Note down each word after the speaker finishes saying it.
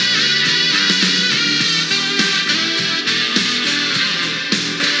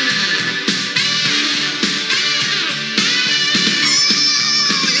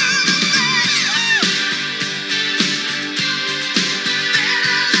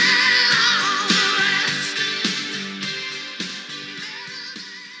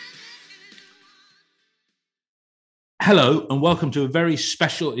Hello and welcome to a very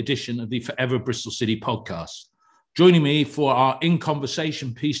special edition of the Forever Bristol City podcast. Joining me for our In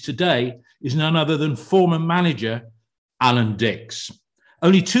Conversation piece today is none other than former manager Alan Dicks.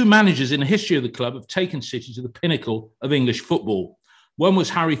 Only two managers in the history of the club have taken City to the pinnacle of English football. One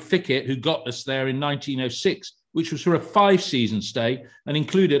was Harry Fickett, who got us there in 1906, which was for a 5-season stay and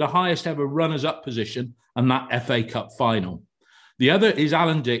included a highest ever runners-up position and that FA Cup final. The other is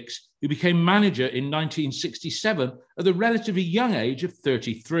Alan Dicks, who became manager in 1967 at the relatively young age of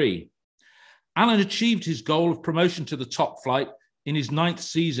 33. Alan achieved his goal of promotion to the top flight in his 9th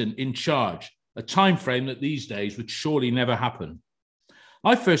season in charge, a time frame that these days would surely never happen.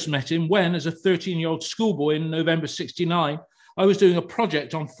 I first met him when, as a 13-year-old schoolboy in November 69, I was doing a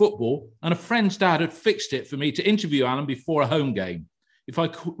project on football and a friend's dad had fixed it for me to interview Alan before a home game. If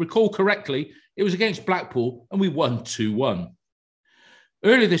I recall correctly, it was against Blackpool and we won 2-1.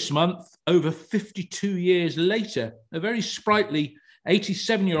 Earlier this month, over 52 years later, a very sprightly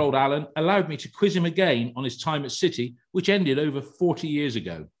 87-year-old Alan allowed me to quiz him again on his time at City, which ended over 40 years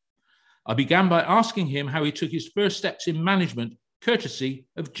ago. I began by asking him how he took his first steps in management, courtesy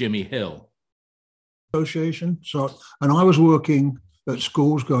of Jimmy Hill. Association. And I was working at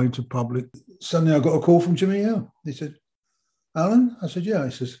schools, going to public. Suddenly I got a call from Jimmy Hill. He said, "Alan?" I said, "Yeah."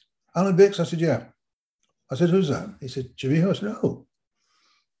 He says, "Alan Dicks?" I said, "Yeah." I said, "Who's that?" He said, "Jimmy Hill." I said, "Oh.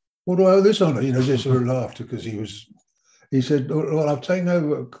 What do I owe this on?" Just sort of laughed because he said, "Well, I've taken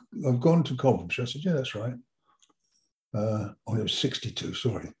over, I've gone to Coventry." I said, "Yeah, that's right." It was 62,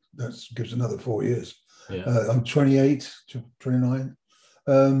 sorry. That gives another 4 years. Yeah. I'm 28 to 29.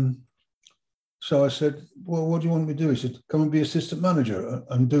 So I said, "Well, what do you want me to do?" He said, "Come and be assistant manager."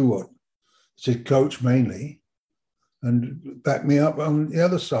 And do what? He said, "Coach mainly and back me up on the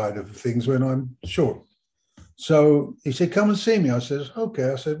other side of things when I'm short." So he said, "Come and see me." I said,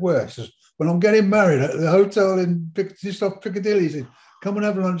 "Okay." I said, "Where?" He says, "When I'm getting married at the hotel in just off Piccadilly." He said, "Come and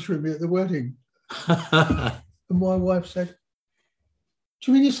have lunch with me at the wedding." And my wife said,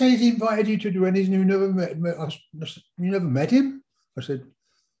 "Do you mean you say he's invited you to do anything you never met? You never met him?" I said,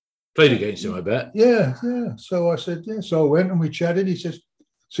 Played against him, I bet. Yeah. So I said, "Yeah." So I went and we chatted. He says,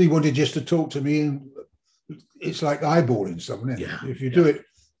 "So he wanted just to talk to me." And it's like eyeballing someone. Yeah. If you do it,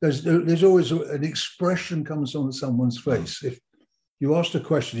 there's always an expression comes on someone's face. If you ask a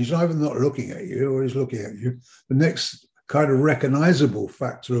question, he's either not looking at you or he's looking at you. The next kind of recognizable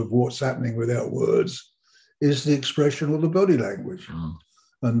factor of what's happening without words is the expression or the body language.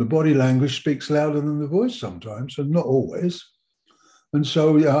 And the body language speaks louder than the voice sometimes, and not always. And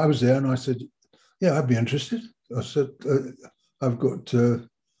so, yeah, I was there and I said, "Yeah, I'd be interested." I said, "I've got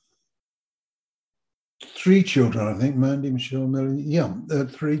 3 children, I think, Mandy, Michelle, Melanie. Yeah,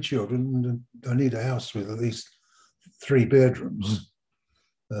 3 children. And I need a house with at least 3 bedrooms."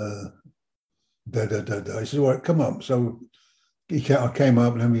 He said, "All right, come up." So I came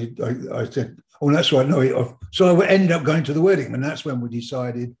up and I said, "Oh, that's right." No, so I ended up going to the wedding, and that's when we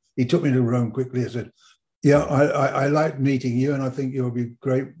decided. He took me to Rome quickly. I said, "Yeah, I like meeting you, and I think you'll be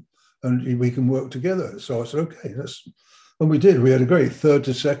great, and we can work together." So I said, "Okay, and we did. We had a great 3rd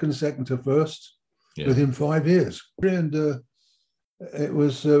to 2nd, 2nd to 1st, within 5 years, and it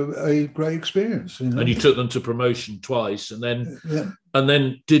was a great experience. And you took them to promotion twice, and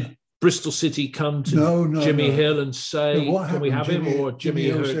then did Bristol City come to Jimmy Hill and say, "Can we have him?" Or Jimmy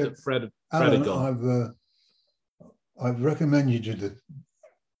heard said, that Fred "Alan, had gone. I've recommended you to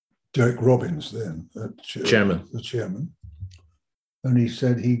Derek Robbins, then the chairman, and he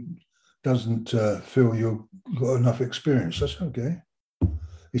said he doesn't feel you've got enough experience." I said, "Okay."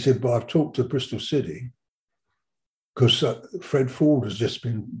 He said, "But I've talked to Bristol City because Fred Ford has just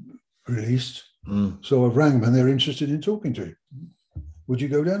been released. So I've rang them and they're interested in talking to you. Would you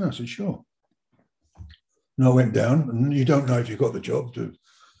go down?" I said, "Sure." And I went down, and you don't know if you got the job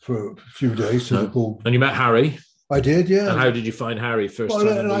for a few days to the ball. And you met Harry? I did, yeah. And how did you find Harry first time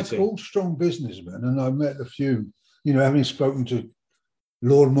meeting? Like all strong businessmen, and I met a few, having spoken to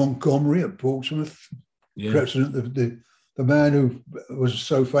Lord Montgomery at Portsmouth, president of the man who was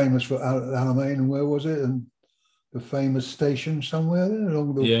so famous for Alamein, and where was it? And the famous station somewhere there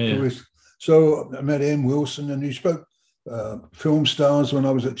along the So I met him, Wilson, and he spoke film stars when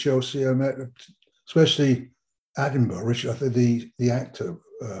I was at Chelsea. I met especially Attenborough, Richard, I think the actor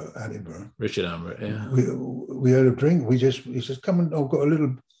Attenborough. Richard Attenborough, yeah. We had a drink. He says, "Come and I've got a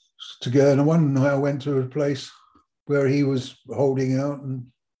little together." And one night I went to a place where he was holding out,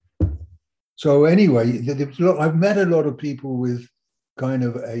 and so anyway, I've met a lot of people with kind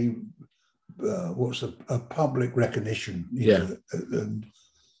of a public recognition. And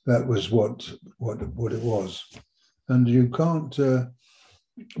that was what it was. And you can't.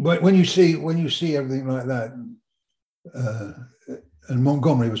 But when you see everything like that, and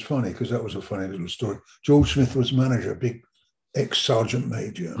Montgomery was funny because that was a funny little story. George Smith was manager, big ex-sergeant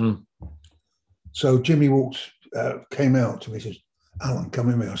major. So Jimmy came out to me and says, Alan, come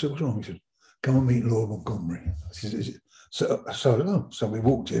with me. I said, what's wrong? He said, come and meet Lord Montgomery. So we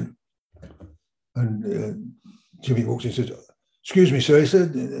walked in, and Jimmy walked in and said, excuse me, sir. He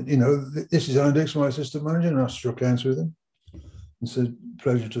said, this is Alan Dicks, my assistant manager. And I shook hands with him and said,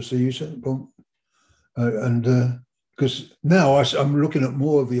 pleasure to see you, sir. Because now I'm looking at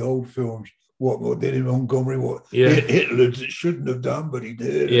more of the old films, what did in Montgomery, what Hitler shouldn't have done, but he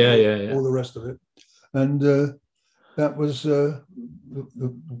did. All the rest of it. And that was the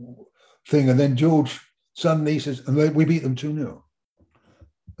thing. And then George suddenly says, and we beat them 2-0.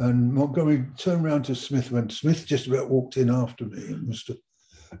 And Montgomery turned around to Smith when Smith just about walked in after me. And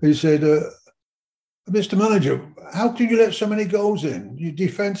he said, Mr. Manager, how could you let so many goals in? Your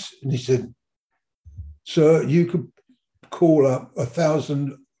defence? And he said, sir, you could call up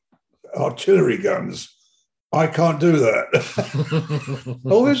 1,000 artillery guns. I can't do that. I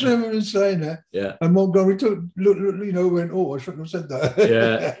always remember him saying that. Yeah. And Montgomery went, oh, I shouldn't have said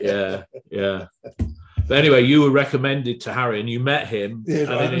that. Yeah. But anyway, you were recommended to Harry, and you met him. Yes,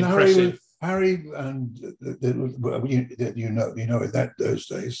 and Harry, and those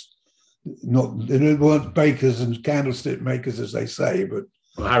days, they weren't bakers and candlestick makers as they say, but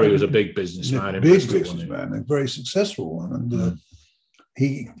Harry was a big businessman, and very successful one, and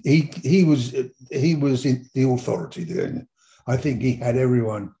he was in the authority there. I think he had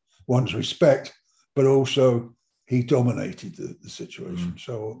everyone's respect, but also he dominated the situation.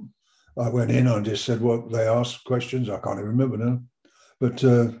 So I went in and just said what they asked questions. I can't even remember now, but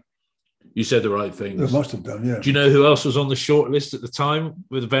you said the right things. I must have done, yeah. Do you know who else was on the short list at the time,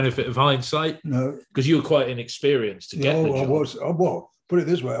 with the benefit of hindsight? No, because you were quite inexperienced to get the job. Well, put it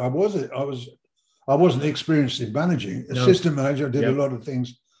this way: I wasn't experienced in managing. Assistant manager, I did a lot of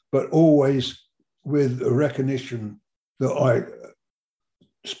things, but always with a recognition that I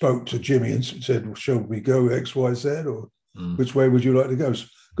spoke to Jimmy and said, well, shall we go X, Y, Z, or which way would you like to go? So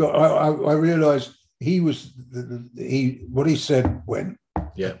I realized what he said went.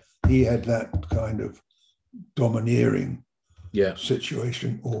 Yeah. He had that kind of domineering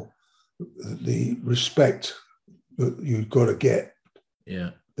situation, or the respect that you've got to get.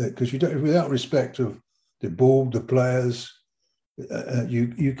 Yeah. Because you don't, without respect of the board, the players,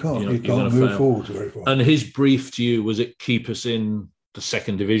 you can't move forward very far. And his brief to you, was it keep us in the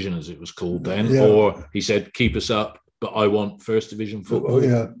second division, as it was called then, or he said keep us up, but I want first division football?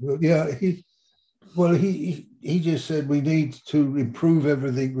 He just said we need to improve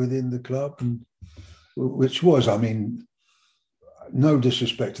everything within the club, and which was, I mean, no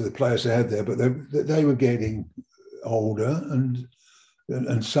disrespect to the players they had there, but they were getting older, and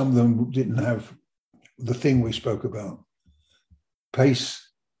some of them didn't have the thing we spoke about: pace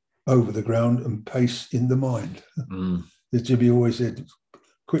over the ground and pace in the mind. That Jimmy always said,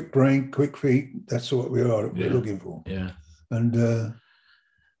 quick brain, quick feet. That's what we're looking for. Yeah. And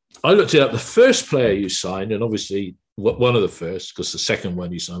I looked it up. The first player you signed, and obviously one of the first, because the second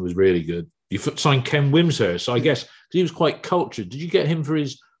one you signed was really good. You signed Ken Wimshurst. So I guess he was quite cultured. Did you get him for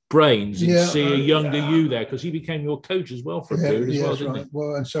his brains and see a younger you there? Because he became your coach as well for a period as well, didn't he?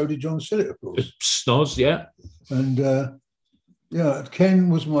 Well, and so did John Sillett, of course. Snoz, yeah. And Ken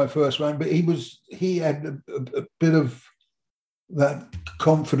was my first one, but he had a bit of that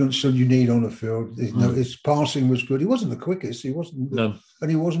confidence that you need on the field. His passing was good. He wasn't the quickest. He wasn't, and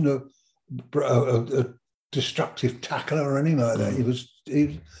he wasn't a destructive tackler or anything like that.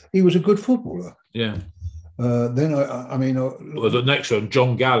 He was a good footballer. Yeah. Then the next one,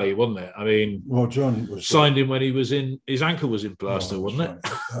 John Galley, wasn't it? I mean, John was signed him when he was his ankle was in plaster, wasn't it?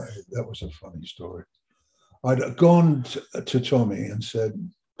 That was a funny story. I'd gone to Tommy and said,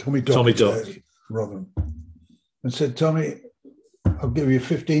 Tommy Dodd, Rotherham, and said, Tommy, I'll give you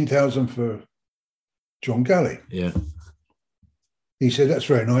 15,000 for John Galley. Yeah. He said, that's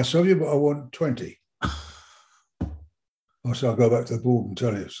very nice of you, but I want 20. I said, I'll go back to the board and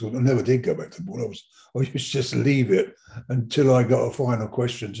tell you. So I never did go back to the board. I used to just leave it until I got a final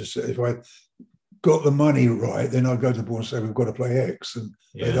question to say, if I got the money right, then I'd go to the board and say, we've got to play X. And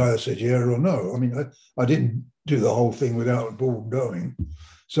they'd either said yeah or no. I mean, I didn't do the whole thing without the board knowing.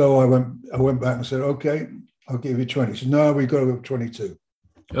 So I went back and said, okay, I'll give you 20. He said, no, we've got to go 22.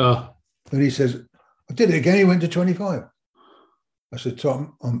 Then he says, I did it again. He went to 25. I said,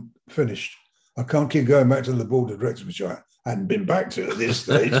 Tom, I'm finished. I can't keep going back to the board of directors, which I hadn't been back to at this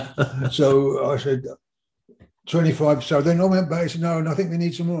stage. So I said, 25. So then I went back. He said, no, and I think we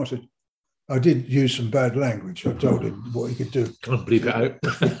need some more. I said, I did use some bad language. I told him what he could do. Can't bleep it out.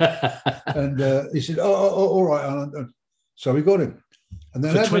 And he said, "Oh, all right, Alan." So we got him. And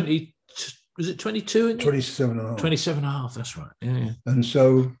then for 20, was it 22? 27 and a half. 27 and a half, that's right. Yeah. And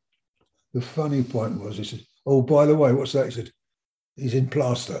so the funny point was, he said, "Oh, by the way, what's that?" He said, "He's in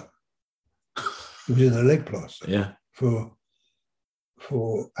plaster." He was in a leg plaster. Yeah. For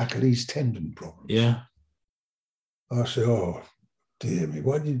Achilles tendon problems. Yeah. I said, "Oh, dear me,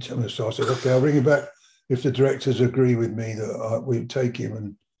 why didn't you tell me?" So I said, "Okay, I'll bring him back if the directors agree with me that we take him."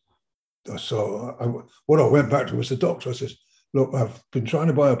 And so what I went back to was the doctor. I said, "Look, I've been trying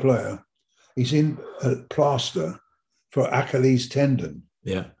to buy a player. He's in a plaster for Achilles tendon."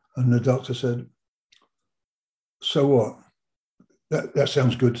 Yeah. And the doctor said, "So what? That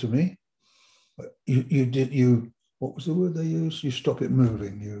sounds good to me. You what was the word they used? You stop it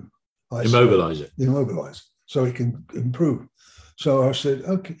moving. You immobilize it. Immobilize so it can improve." So I said,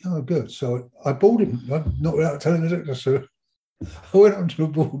 "Okay, oh, good." So I bought him, not without telling the doctor. So I went up to a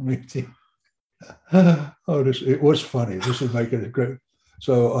board meeting. It was funny. This is making it great.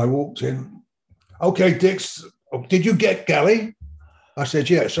 So I walked in. "Okay, Dix, did you get Gally?" I said,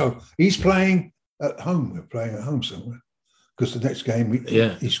 "Yeah." So he's playing at home. We're playing at home somewhere. Because the next game,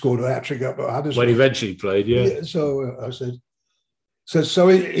 he scored a hat-trick up at Huddersfield. When he eventually played, yeah. So I said, so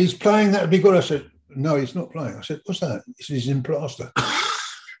he's playing, that'd be good. I said, "No, he's not playing." I said, "What's that?" He said, "He's in plaster."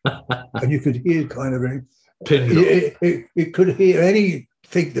 And you could hear kind of a pin drop. It could hear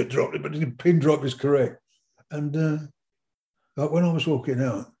anything that dropped, but the pin drop is correct. And when I was walking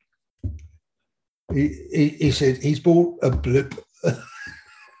out, he said he's bought a blip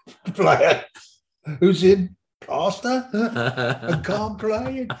player who's in plaster and can't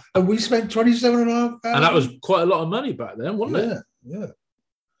play. And we spent 27 and a half pounds. And that was quite a lot of money back then, wasn't it? Yeah.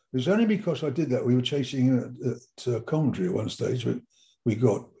 It was only because I did that. We were chasing him at Coventry at one stage. We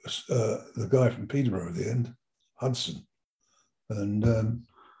got the guy from Peterborough at the end, Hudson. And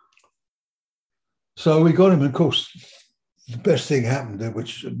so we got him. And of course, the best thing happened there,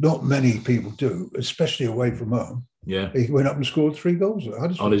 which not many people do, especially away from home. Yeah, he went up and scored 3 goals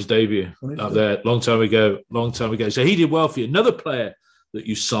on his debut up there, long time ago. So he did well for you. Another player that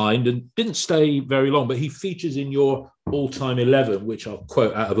you signed and didn't stay very long, but he features in your all-time 11, which I'll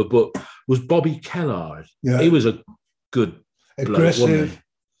quote out of a book, was Bobby Kellard. Yeah, he was a good, aggressive.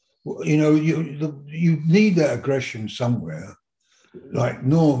 You know, you need that aggression somewhere. Like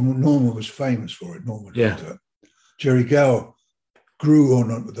Norman was famous for it. Norman, Jerry Gow grew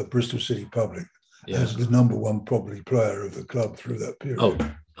on the Bristol City Public. As the number 1 probably player of the club through that period. Oh,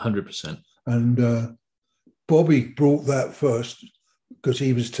 100%. And Bobby brought that first because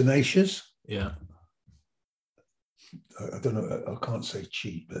he was tenacious. Yeah. I don't know, I can't say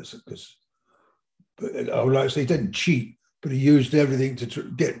cheat, but I would like to say he didn't cheat, but he used everything to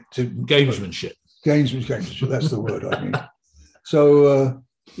get to... Gamesmanship. Gamesmanship, that's the word I mean. So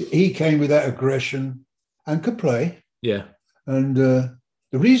he came with that aggression and could play. Yeah. And...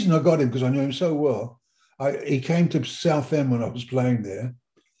 the reason I got him, because I knew him so well, he came to Southend when I was playing there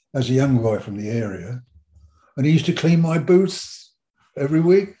as a young guy from the area, and he used to clean my boots every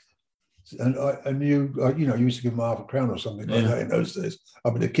week. And you used to give him £0.50 or something like that in those days.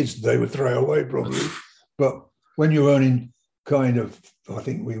 I mean, the kids today would throw away probably. But when you're earning kind of, I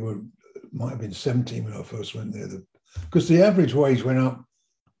think might have been 17 when I first went there, because the average wage went up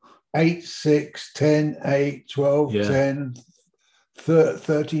 8, 6, 10, 8, 12, 10,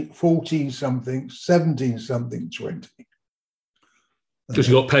 13, 14 something, 17 something, 20. Because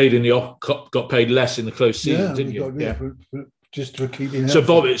you got paid less in the close season, didn't you? Just for keeping. So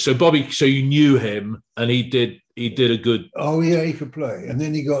Bobby, so you knew him, and he did a good. Oh yeah, he could play, and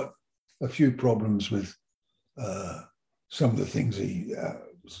then he got a few problems with some of the things he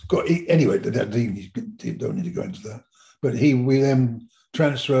got. Anyway, don't need to go into that. But we then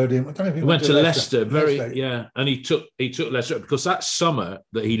transferred him. I don't know if he went to Leicester. And he took Leicester because that summer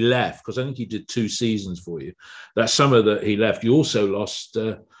that he left, because I think he did 2 seasons for you. That summer that he left, you also lost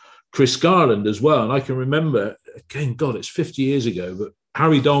Chris Garland as well. And I can remember, again, God, it's 50 years ago, but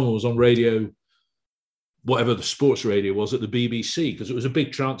Harry Dolman was on radio, whatever the sports radio was at the BBC, because it was a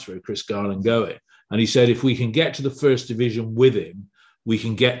big transfer, Chris Garland going. And he said, if we can get to the first division with him, we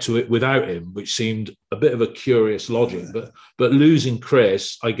can get to it without him, which seemed a bit of a curious logic. But losing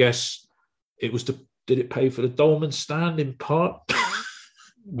Chris, I guess it was did it pay for the Dolman stand in part?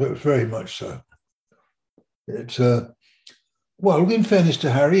 Very much so. It's well, in fairness to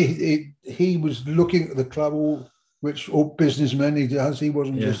Harry, he was looking at the club, which all businessmen he does. He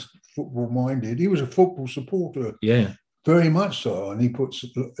wasn't just football minded. He was a football supporter. Yeah, very much so, and he puts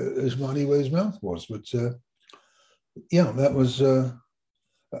his money where his mouth was. But that was.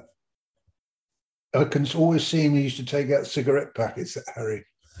 I can always see him. He used to take out cigarette packets at Harry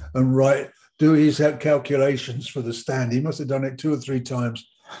and do his calculations for the stand. He must have done it 2 or 3 times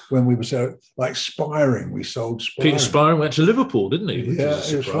when we were like Spiring. We sold Spiring. Peter Spiring went to Liverpool, didn't he? Yeah,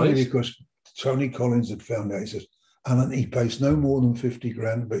 it was funny because Tony Collins had found out. He says, Alan, he pays no more than 50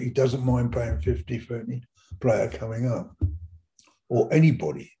 grand, but he doesn't mind paying 50 for any player coming up or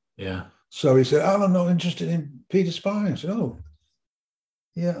anybody. Yeah. So he said, Alan, I'm not interested in Peter Spiring. I said, oh,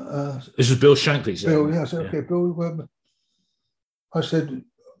 yeah. This was Bill Shankly. Bill, yeah. I said, okay, Bill. I said,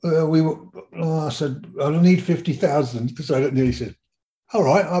 I said, I need 50,000 because I don't know. He said, all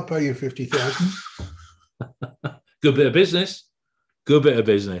right, I'll pay you 50,000. Good bit of business. Good bit of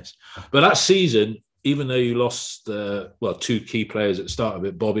business. But that season, even though you lost, 2 key players at the start of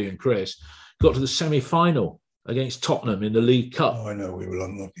it, Bobby and Chris, got to the semi-final against Tottenham in the League Cup. Oh, I know, we were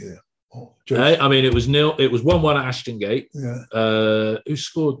unlucky there. I mean, it was 0. It was 1-1 at Ashton Gate. Yeah. Who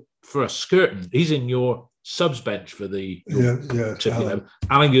scored for us? Skirton. He's in your subs bench for the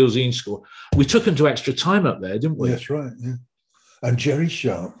Alan Gilzine scored. We took him to extra time up there, didn't we? That's right. Yeah. And Jerry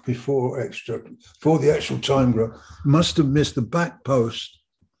Sharp, before the actual time graph, must have missed the back post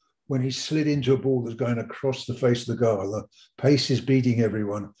when he slid into a ball that's going across the face of the goal. The pace is beating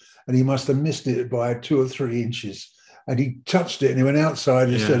everyone, and he must have missed it by 2 or 3 inches. And he touched it, and he went outside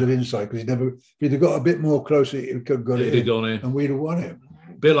instead of inside because if he'd have got a bit more closer, he could have got it in, and we'd have won it.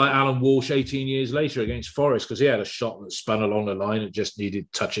 A bit like Alan Walsh 18 years later against Forest, because he had a shot that spun along the line and just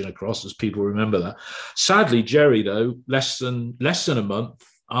needed touching across, as people remember that. Sadly, Jerry, though, less than a month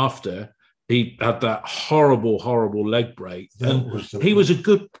after, he had that horrible leg break. He was a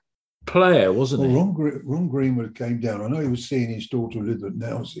good player, wasn't he? Ron Greenwood came down. I know he was seeing his daughter live at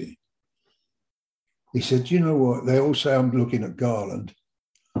Nailsea. He said, you know what? They all say I'm looking at Garland.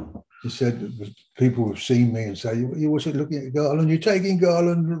 He said, people have seen me and say, you wasn't looking at Garland. You're taking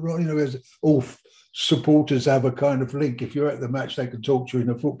Garland. You know, as all supporters have a kind of link. If you're at the match, they can talk to you in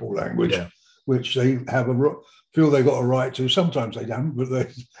a football language, which they have feel they got a right to. Sometimes they don't, but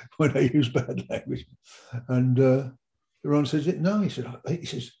when they use bad language. And Ron says, no, he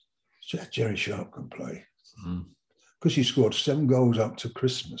says, Jerry Sharp can play. Because he scored 7 goals up to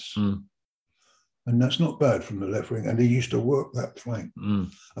Christmas. And that's not bad from the left wing. And he used to work that flank. And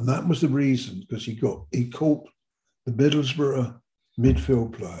that was the reason, because he caught the Middlesbrough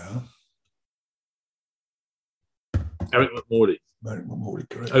midfield player. Eric McMordy,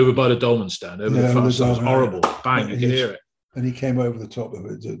 correct. Over by the Dolman stand, over the far side. It was horrible. Bang, you can hear it. And he came over the top of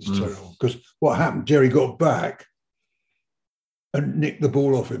it. It's terrible. Because what happened, Jerry got back and nicked the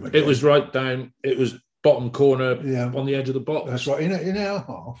ball off him again. It was right down. It was bottom corner on the edge of the box. That's right. In our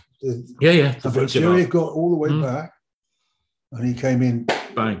half. But Jerry got all the way back and he came in.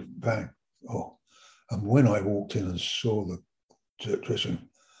 Bang. Bang. Oh. And when I walked in and saw the Christian,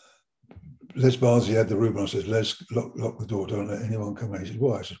 Les Bardsey had the room and I said, Les, lock the door, don't let anyone come in. He said,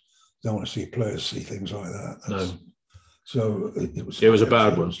 why? I said, don't want to see players see things like that. No. So it was a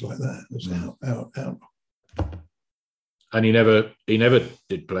bad one. Like that. It was out. And he never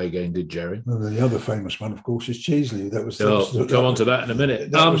did play again, did Jerry? And the other famous one, of course, is Cheesley. We'll come on to that in a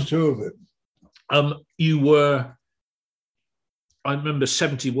minute. That was 2 of it. You were, I remember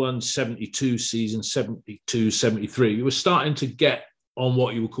 71, 72 season, 72, 73. You were starting to get on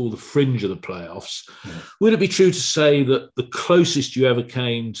what you would call the fringe of the playoffs. Yeah. Would it be true to say that the closest you ever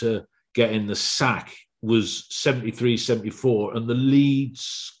came to getting the sack was 73, 74, and the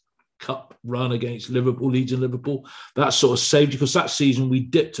Leeds Cup run against Leeds and Liverpool, that sort of saved you? Because that season we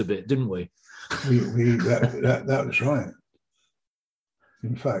dipped a bit, didn't we? That was right.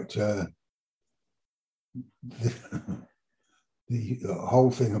 In fact, the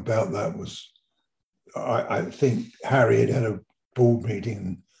whole thing about that was, I think Harry had a board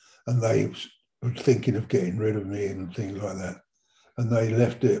meeting and they were thinking of getting rid of me and things like that, and they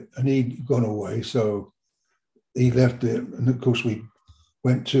left it, and he'd gone away, so he left it, and of course we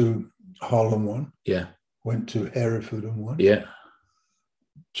went to Harlem one. Yeah. Went to Hereford and won. Yeah.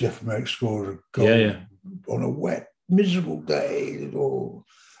 Jeff Merrick scored a goal on a wet, miserable day.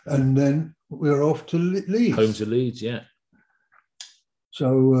 And then we were off to Leeds. Home to Leeds, yeah.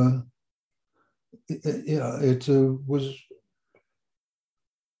 So, it was,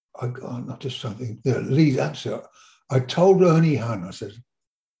 not just something, Leeds, absolutely. I told Ernie Hunt, I said,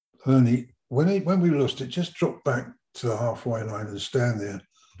 Ernie, when we lost it, just drop back to the halfway line and stand there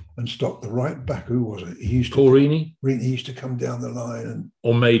and stop the right back. Who was it? Paul Reaney? He used to come down the line.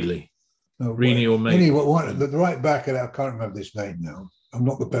 Or Madeley. No, Reaney or Madeley. The right back, I can't remember this name now. I'm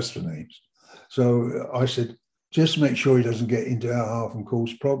not the best for names. So I said, just make sure he doesn't get into our half and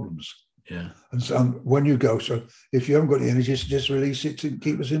cause problems. Yeah. And so when you go, so if you haven't got the energy, just release it to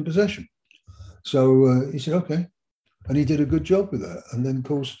keep us in possession. So he said, okay. And he did a good job with that. And then, of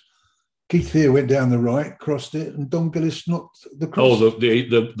course, Keith Fear went down the right, crossed it, and Don Gillis knocked the cross. Oh,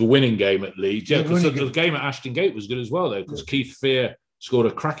 the winning game at Leeds. Yeah, because the game at Ashton Gate was good as well, though, because Keith Fear scored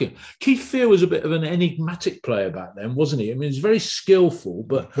a cracking. Keith Fear was a bit of an enigmatic player back then, wasn't he? I mean, he's very skillful,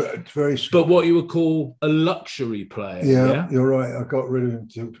 but what you would call a luxury player. Yeah, you're right. I got rid of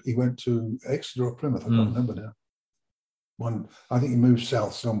him. He went to Exeter or Plymouth. I can't remember now. I think he moved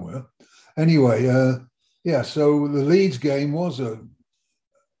south somewhere. Anyway, so the Leeds game was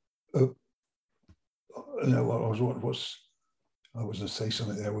I was going to say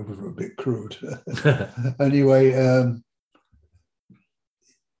something there. We were a bit crude. Anyway,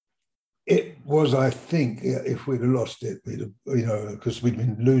 it was, I think, if we'd have lost it, we'd have, because we'd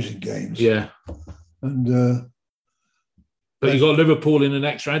been losing games. Yeah. And but you got Liverpool in the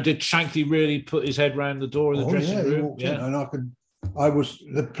next round. Did Shankly really put his head round the door of the dressing room? He walked in, and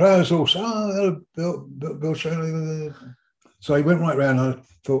the players all said, Bill Shankly. So he went right round. And I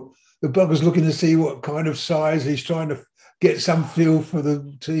thought, the bugger's looking to see what kind of size he's trying to get some feel for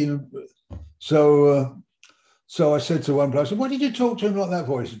the team. So I said to one player, I said, why did you talk to him like that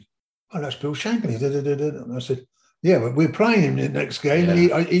for? He said, oh, that's Bill Shankly. And I said, yeah, but we're playing him in the next game.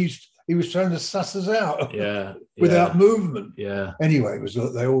 Yeah. And he was trying to suss us out without movement. Yeah. Anyway, it was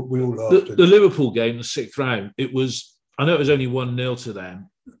we all laughed. The Liverpool game, the 6th round, I know it was only 1-0 to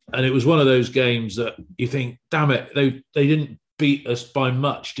them. And it was one of those games that you think, damn it, they didn't beat us by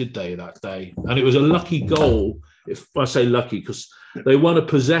much, did they, that day? And it was a lucky goal, if I say lucky, because they won a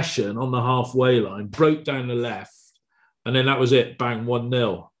possession on the halfway line, broke down the left, and then that was it, bang,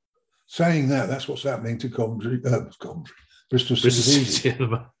 1-0. Saying that's what's happening to Bristol City.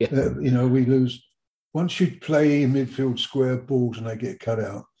 We lose. Once you play midfield square balls and they get cut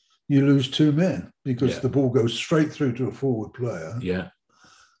out, you lose 2 men because the ball goes straight through to a forward player. Yeah.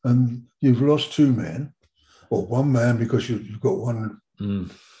 And you've lost 2 men. Or 1 man because you've got one.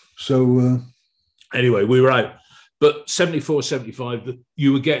 So anyway, we were out. But 74, 75,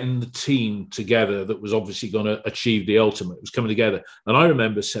 you were getting the team together that was obviously going to achieve the ultimate. It was coming together. And I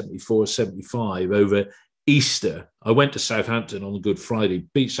remember 74, 75 over Easter. I went to Southampton on Good Friday,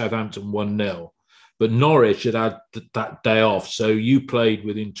 beat Southampton 1-0. But Norwich had that day off. So you played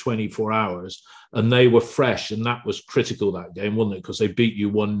within 24 hours and they were fresh. And that was critical, that game, wasn't it? Because they beat you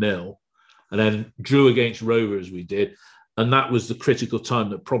 1-0. And then drew against Rovers, we did. And that was the critical time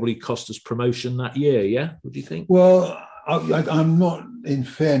that probably cost us promotion that year, yeah? What do you think? Well, I'm not, in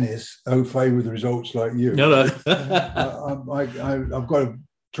fairness, au fait with the results like you. No. I've got to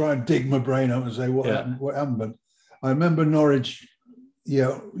try and dig my brain up and say what happened. But I remember Norwich,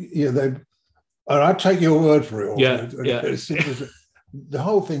 I'd take your word for it. The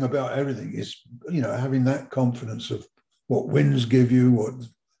whole thing about everything is, having that confidence of what wins give you, what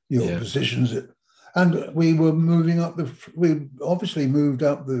your positions. And we were moving up we obviously moved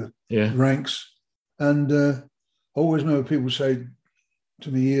up the ranks. And I always remember people say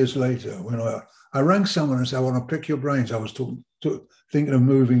to me years later, when I rang someone and said, I want to pick your brains. I was thinking of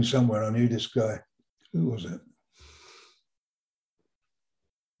moving somewhere. I knew this guy. Who was it?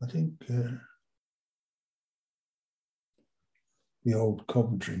 I think the old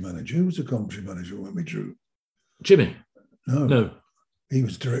Coventry manager. Who was the Coventry manager when we drew? Jimmy? No. He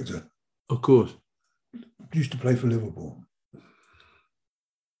was director. Of course. Used to play for Liverpool.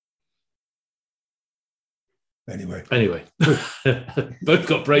 Anyway. Both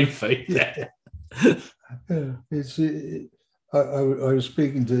got brain fade. Yeah. I was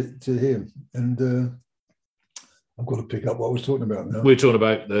speaking to him, and I've got to pick up what I was talking about now. We're talking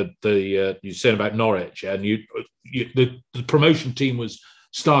about the you said about Norwich, and the promotion team was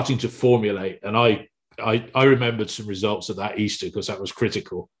starting to formulate, and I remembered some results of that Easter because that was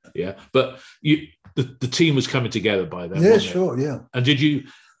critical. Yeah, but the team was coming together by then. Yeah, sure, yeah. And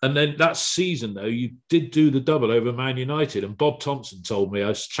then that season though, you did do the double over Man United. And Bob Thompson told me, I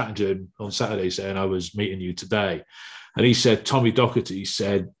was chatting to him on Saturday saying I was meeting you today, and he said Tommy Docherty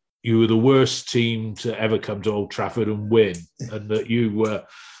said you were the worst team to ever come to Old Trafford and win, and that you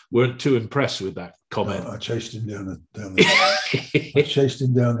weren't too impressed with that comment. No, I chased him down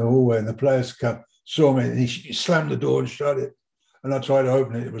the hallway, and the players saw me, and he slammed the door and shut it. And I tried to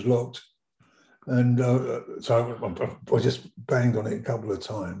open it; it was locked. And so I just banged on it a couple of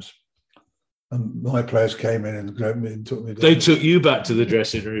times. And my players came in and grabbed me and took me down. They took you back to the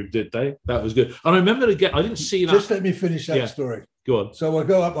dressing room, did they? That was good. And I remember again, I didn't see that. Just let me finish that story. Go on. So I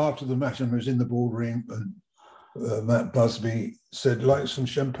go up after the match and I was in the ballroom, and Matt Busby said, like some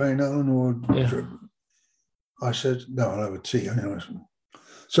champagne, Alan? Or I said, no, I'll have a tea.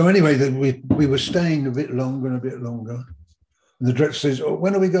 So anyway, we were staying a bit longer. And the director says, "Oh,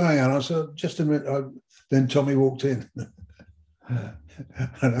 when are we going?" And I said, "Just a minute." Then Tommy walked in.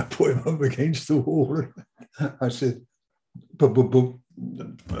 And I put him up against the wall. I said, "But."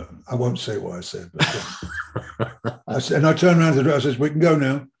 I won't say what I said. But, I said, and I turned around to the director. I said, "We can go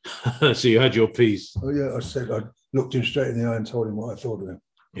now." So you had your piece. Oh, yeah. I said, I looked him straight in the eye and told him what I thought of him.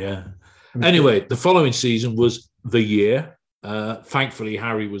 Yeah. Anyway, the following season was the year. Thankfully,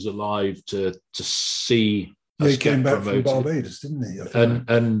 Harry was alive to see. He came back from Barbados, didn't he?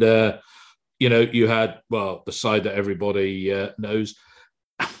 And you had, the side that everybody knows.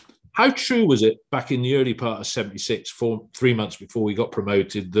 How true was it back in the early part of 76, 3 months before we got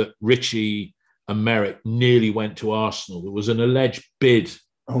promoted, that Richie and Merrick nearly went to Arsenal? There was an alleged bid.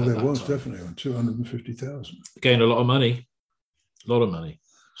 Oh, there was definitely on 250,000. Gained a lot of money.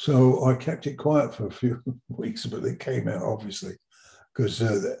 So I kept it quiet for a few weeks, but it came out, obviously, because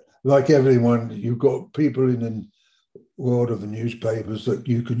like everyone, you've got people in the world of the newspapers that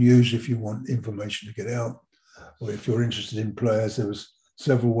you can use if you want information to get out, or if you're interested in players. There was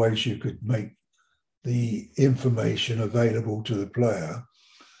several ways you could make the information available to the player.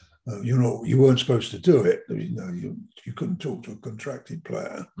 You weren't supposed to do it. You couldn't talk to a contracted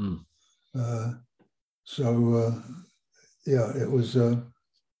player. It was.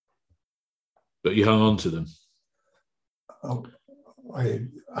 But you hung on to them. I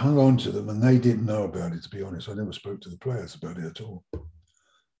hung on to them, and they didn't know about it. To be honest, I never spoke to the players about it at all.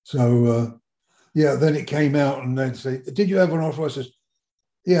 So then it came out, and they'd say, "Did you have an offer?" I said,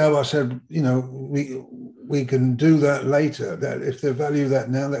 "Yeah." I said, we can do that later. That if they value that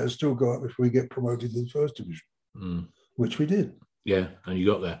now, that will still go up if we get promoted to the first division, which we did. Yeah, and you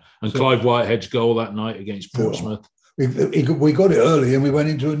got there. And Clive Whitehead's goal that night against Portsmouth. We got it early, and we went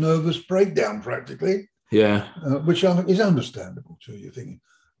into a nervous breakdown practically. Yeah, which is understandable too. You think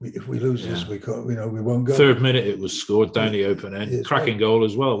if we lose this, we can't. We won't go. 3rd minute, it was scored down the open end. Cracking goal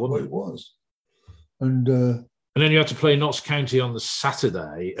as well, wasn't it? It was, and then you had to play Notts County on the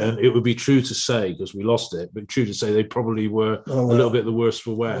Saturday, and it would be true to say, because we lost it, but true to say they probably were a little bit the worse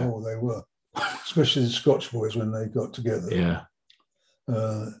for wear. Oh, they were, especially the Scotch boys when they got together. Yeah,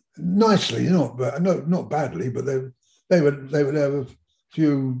 nicely, not badly, but they would have a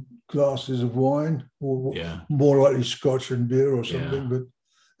few glasses of wine, or more likely Scotch and beer or something. Yeah.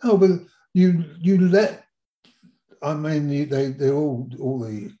 But you let. I mean, they all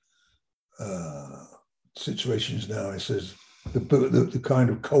the situations now. It says the kind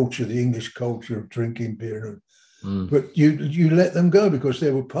of culture, the English culture of drinking beer, but you let them go because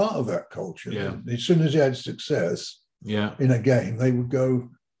they were part of that culture. Yeah. As soon as you had success, in a game, they would go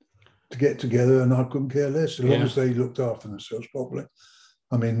to get together, and I couldn't care less as long as they looked after themselves properly.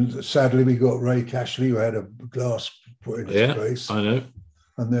 I mean, sadly, we got Ray Cashley, who had a glass put in his face. I know.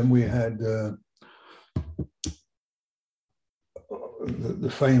 And then we had the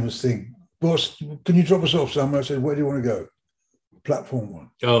famous thing, "Boss, can you drop us off somewhere?" I said, "Where do you want to go?" Platform 1.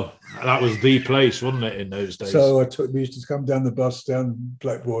 Oh, that was the place, wasn't it, in those days? So we used to come down the bus down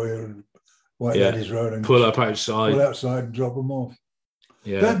Black Boy and White Ladies Road and pull outside and drop them off.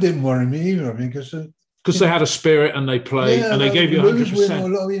 Yeah, that didn't worry me either. I mean, because they had a spirit and they played and they gave you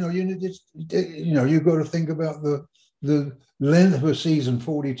 100%. You've got to think about the length of a season,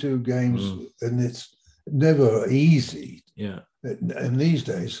 42 games, and it's never easy. Yeah. And these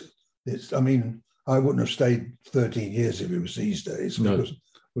days, I wouldn't have stayed 13 years if it was these days, because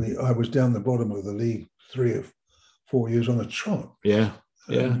I was down the bottom of the league 3 or 4 years on the trot. Yeah.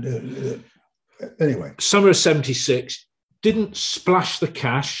 Anyway. Summer of 76. Didn't splash the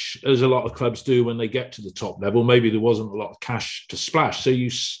cash as a lot of clubs do when they get to the top level. Maybe there wasn't a lot of cash to splash. So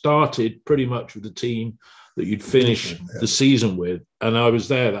you started pretty much with the team that you'd finish the season with. And I was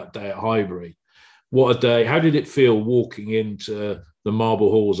there that day at Highbury. What a day. How did it feel walking into the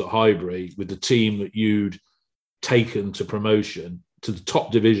Marble Halls at Highbury with the team that you'd taken to promotion to the top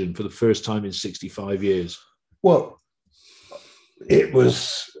division for the first time in 65 years? Well, it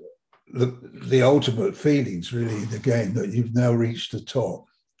was the ultimate feelings, really, in the game, that you've now reached the top.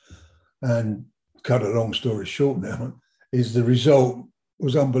 And cut a long story short now, is the result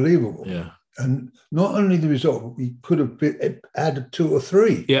was unbelievable. Yeah. And not only the result, but we could have added 2 or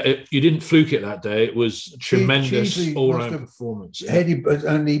 3. Yeah, you didn't fluke it that day. It was a tremendous all-round performance. Yeah.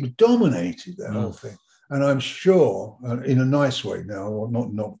 And he dominated that whole thing. And I'm sure, in a nice way now, or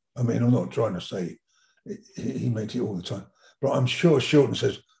not. I mean, I'm not trying to say he made it all the time, but I'm sure Shilton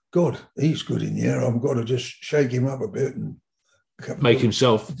says, "God, he's good in here. I've got to just shake him up a bit and make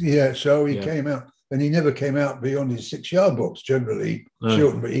himself." Yeah, so he came out, and he never came out beyond his 6-yard box generally,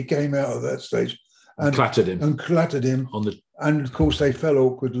 Shilton, but he came out at that stage and clattered him on the. And of course, they fell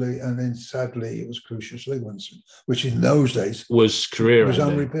awkwardly, and then sadly, it was cruciate ligaments, which in those days was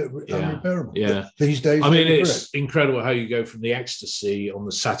unrepairable. Yeah. These days, I mean, it's incredible how you go from the ecstasy on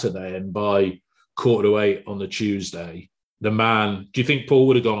the Saturday, and by 7:45 on the Tuesday, the man. Do you think Paul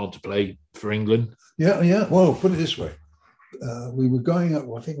would have gone on to play for England? Yeah. Well, put it this way: we were going up.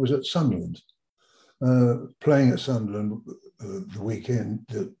 I think it was at Sunderland, playing at Sunderland the weekend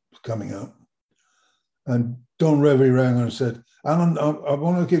coming up. And Don Revie rang and said, Alan, I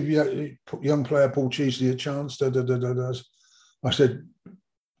want to give young player Paul Cheesley a chance. I said,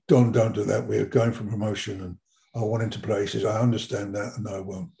 Don, don't do that. We're going for promotion and I want him to play. He says, I understand that and I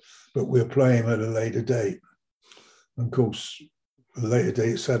won't. But we'll play him at a later date. And of course, a later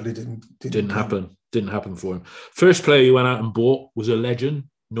date sadly didn't happen. Didn't happen for him. First player he went out and bought was a legend,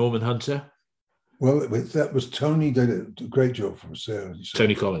 Norman Hunter. Well, that was Tony did a great job for us there.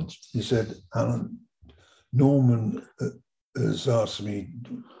 Tony Collins. He said, Alan, Norman has asked me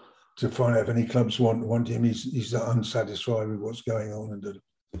to find out if any clubs want him. He's unsatisfied with what's going on. And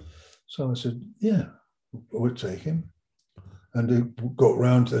so I said, yeah, we'll take him. And it got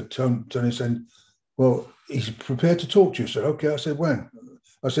round to Tony saying, well, he's prepared to talk to you. I said, okay. I said, when?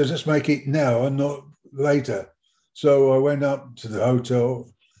 I said, let's make it now and not later. So I went up to the hotel,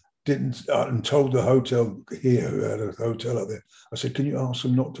 and told the hotel here, who had a hotel up there, I said, can you ask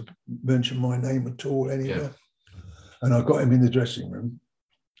them not to mention my name at all anywhere? Yeah. And I got him in the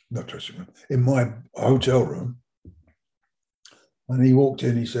in my hotel room. And he walked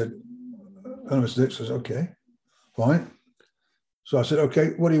in, he said, and Mr. Dick says, okay, fine. So I said,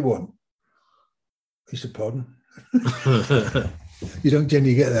 okay, what do you want? He said, pardon? You don't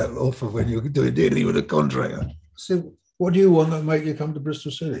generally get that offer when you're dealing with a contractor. I said, what do you want that make you come to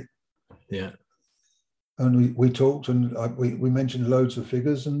Bristol City? Yeah. And we talked and we mentioned loads of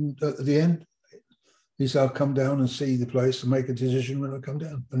figures. And at the end, he said, I'll come down and see the place and make a decision when I come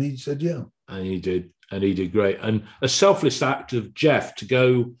down. And he said, yeah. And he did. And he did great. And a selfless act of Jeff to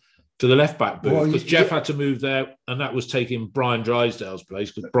go to the left-back booth, because Jeff had to move there, and that was taking Brian Drysdale's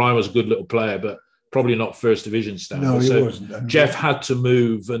place, because Brian was a good little player, but probably not first division standard. No, he wasn't. And Jeff had to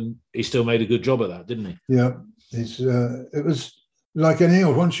move, and he still made a good job of that, didn't he? Yeah. It was like anything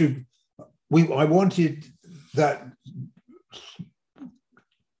else. I wanted that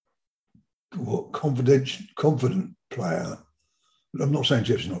confident player. I'm not saying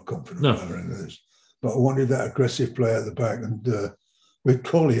Jeff's not confident, no. But I wanted that aggressive player at the back, and with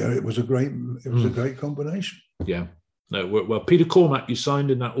Collier, it was a great combination. Yeah. No. Well, Peter Cormack, you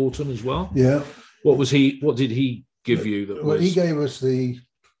signed in that autumn as well. Yeah. What did he give you? He gave us the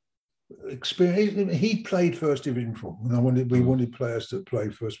experience. He played first division football, and we wanted players to play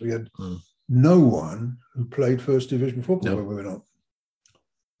first. We had no one who played first division football when we went up,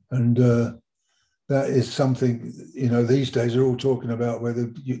 and that is something, these days they're all talking about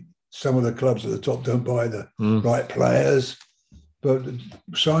whether some of the clubs at the top don't buy the right players, but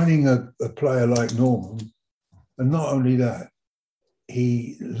signing a player like Norman, and not only that,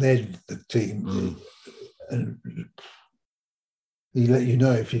 he led the team and he let you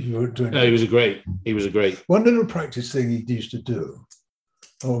know if you were doing. No, he was a great. One little practice thing he used to do,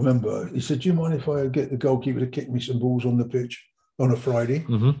 I remember, he said, do you mind if I get the goalkeeper to kick me some balls on the pitch on a Friday?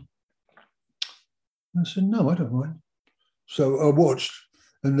 Mm-hmm. I said, no, I don't mind. So I watched,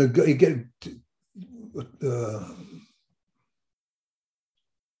 and he get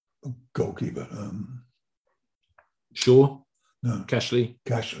goalkeeper. Shaw? No. Cashley?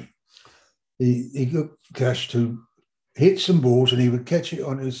 He got Cash to hit some balls, and he would catch it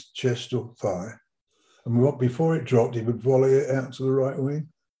on his chest or thigh. And before it dropped, he would volley it out to the right wing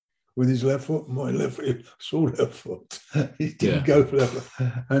with his left foot. My left foot, he saw left foot. He didn't go for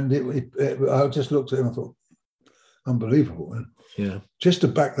that. And I just looked at him and thought, unbelievable. And just to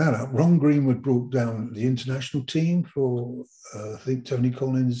back that up, Ron Greenwood brought down the international team for, I think, Tony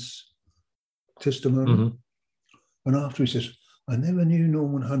Collins' testimony. Mm-hmm. And after, he says, I never knew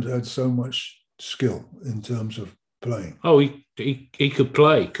Norman Hunter had so much skill in terms of playing. Oh, he could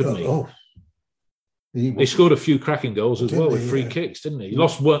play, couldn't he? Oh. He scored a few cracking goals as well with free kicks, didn't he? He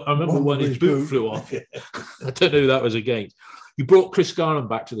lost one. I remember when his boot flew off. I don't know who that was against. You brought Chris Garland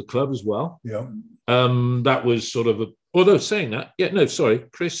back to the club as well. Yeah. That was sort of although saying that,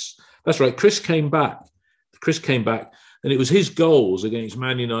 Chris, that's right. Chris came back, and it was his goals against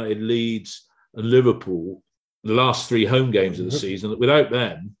Man United, Leeds, and Liverpool, the last three home games of the season, that without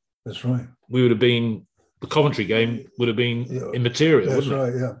them, that's right, we would have been, the Coventry game would have been immaterial, that's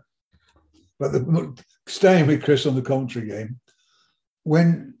wouldn't it? Right, yeah. But staying with Chris on the Coventry game,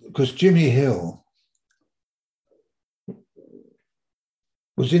 because Jimmy Hill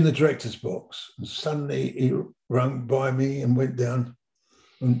was in the director's box, and suddenly he rang by me and went down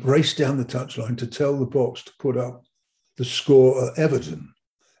and raced down the touchline to tell the box to put up the score at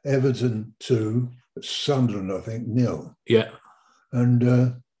Everton 2, Sunderland, I think, 0. Yeah. And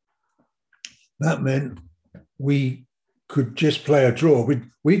that meant we could just play a draw.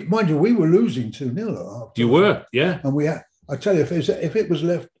 We mind you, we were losing 2-0. You were, yeah. And I tell you, if it was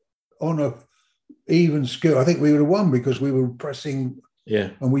left on a even skill, I think we would have won because we were pressing.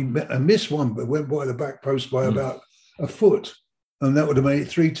 Yeah. And we missed one, but went by the back post by about a foot. And that would have made it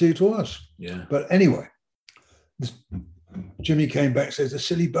 3-2 to us. Yeah. But anyway, Jimmy came back, says the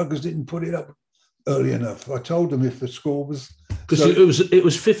silly buggers didn't put it up early enough. I told them if the score was, because it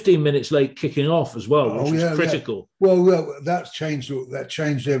was 15 minutes late kicking off as well, which was critical. Yeah. Well, that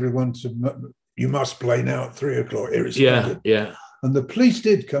changed everyone to you must play now at 3:00. Yeah. And the police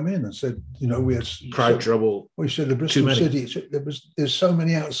did come in and said, we had crowd trouble. We said the Bristol City. There's so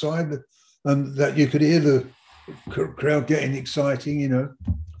many outside and that you could hear the crowd getting exciting.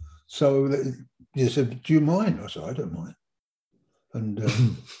 So they said, "Do you mind?" I said, "I don't mind." And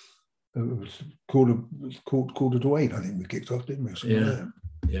it was quarter to 8. I think we kicked off, didn't we?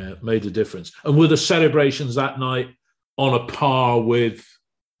 Yeah, it made a difference. And were the celebrations that night on a par with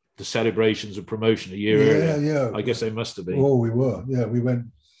the celebrations of promotion a year earlier? Yeah. I guess they must have been. Oh, we were. Yeah, we went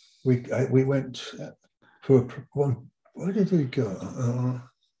for one. Where did we go?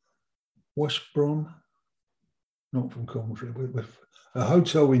 West Brom, not from Coventry. With a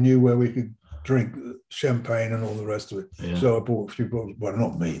hotel we knew where we could drink champagne and all the rest of it. Yeah. So I bought a few bottles. Well,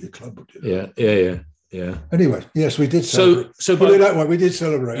 not me. The club did. Yeah. Anyway, yes, we did celebrate. So put it that way, we did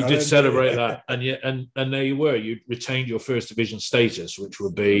celebrate. You did celebrate that, and there you were. You retained your first division status, which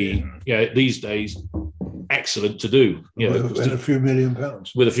would be, these days, excellent to do. And a few £1 million.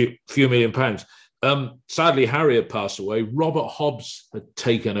 With a few £1 million. Sadly, Harry had passed away. Robert Hobbs had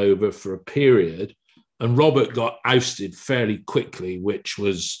taken over for a period, and Robert got ousted fairly quickly, which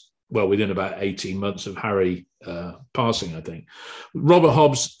was, within about 18 months of Harry passing, I think. Robert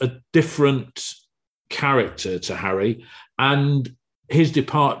Hobbs, a different character to Harry, and his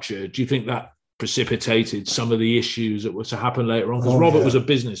departure, do you think that precipitated some of the issues that were to happen later on? Because Robert was a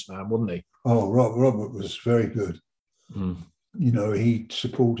businessman, wasn't he? Oh, Robert was very good. He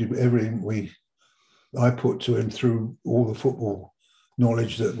supported everything I put to him through all the football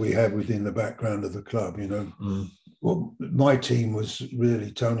knowledge that we had within the background of the club. Well, my team was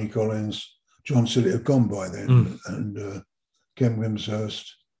really Tony Collins, John Sillett had gone by then, and Ken Wimshurst.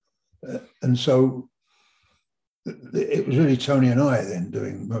 And so it was really Tony and I then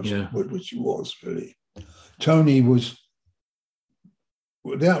doing most of it, which was really. Tony was,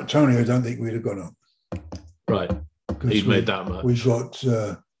 without Tony, I don't think we'd have gone up. Right. He's made that much. We got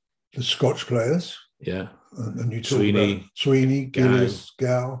the Scotch players. Yeah. And you talk about Sweeney, Gillis,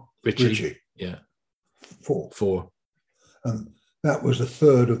 Gow, Ritchie. Yeah. Four. And that was a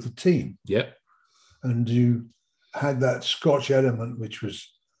third of the team. Yep. And you had that Scotch element, which was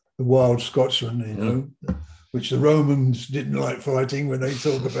the wild Scotsman, which the Romans didn't like fighting when they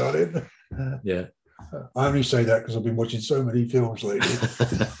talk about it. Yeah. I only say that because I've been watching so many films lately.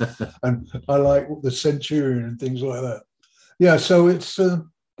 And I like the Centurion and things like that. Yeah, so it's...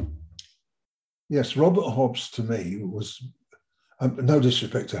 yes, Robert Hobbs to me was... no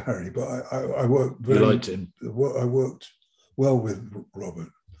disrespect to Harry, but I worked very... You liked him? I worked well with Robert.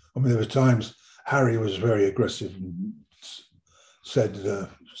 I mean, there were times Harry was very aggressive and said,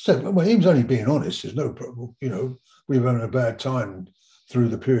 well, he was only being honest. There's no problem. We were having a bad time through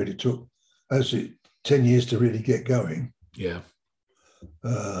the period. It took 10 years to really get going. Yeah.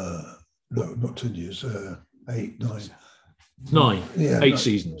 No, not 10 years. 8, 9. 9. Yeah. 8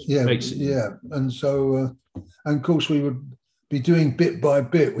 seasons. Yeah. 8 seasons. Yeah. And so, and of course, we would be doing bit by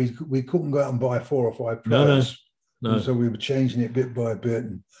bit. We couldn't go out and buy 4 or 5 players. No. And so we were changing it bit by bit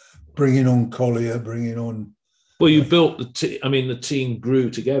and bringing on Collier, bringing on. Well, you built the team grew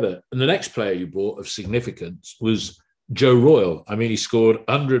together. And the next player you bought of significance was Joe Royle. I mean, he scored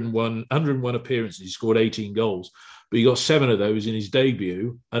 101 appearances. He scored 18 goals, but he got 7 of those in his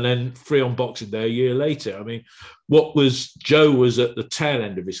debut and then 3 on Boxing Day a year later. I mean, Joe was at the tail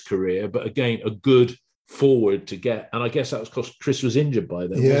end of his career, but again, a good forward to get. And I guess that was because Chris was injured by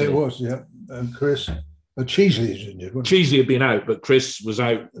then. Yeah, it was. Yeah. And Chris, Cheesley was injured. Cheesley had been out, but Chris was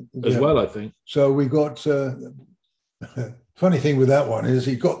out as well, I think. So we got... funny thing with that one is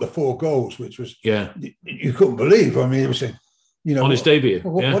he got the 4 goals, which was you couldn't believe. I mean, it was on his debut.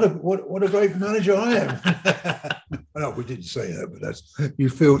 What a great manager I am. No, we didn't say that, but that's you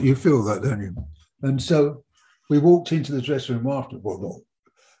feel that, don't you? And so we walked into the dressing room after,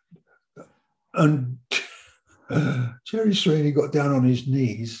 and Jerry Sweeney got down on his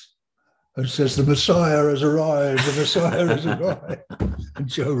knees and says, "The Messiah has arrived, the Messiah has arrived." And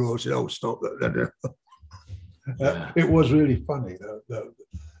Joe Royle said, "Oh, stop that." It was really funny, though,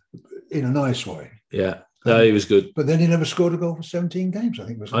 in a nice way. Yeah. No, he was good. But then he never scored a goal for 17 games, I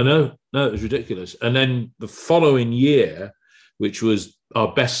think. I know. No, it was ridiculous. And then the following year, which was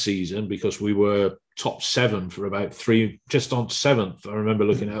our best season because we were top 7 for about 3, just on 7th. I remember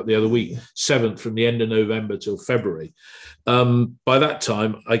looking out the other week, 7th from the end of November till February. By that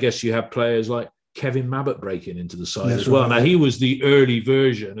time, I guess you had players like Kevin Mabbutt breaking into the side as well. Right. Now, he was the early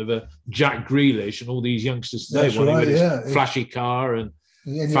version of a Jack Grealish and all these youngsters today. That's right, his flashy car and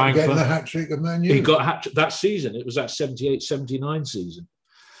getting the hat-trick of Man U. He got a hat-trick that season. It was that 78-79 season.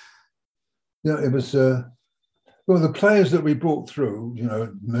 Yeah, it was... well, the players that we brought through,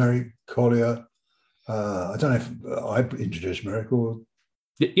 Merrick, Collier, I don't know if I introduced Merrick or...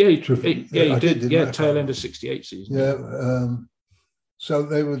 Yeah, you did. Yeah, tail end of 68 season. Yeah, so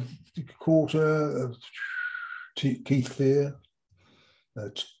they were Quarter, Keith Fear,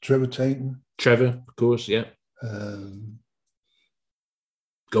 Trevor Tainton. Trevor, of course, yeah.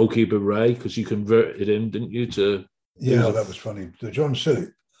 Goalkeeper Ray, because you converted him, didn't you? That was funny. The John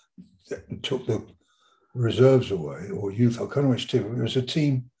Sillick took the reserves away, or youth, I can't know which team. It was a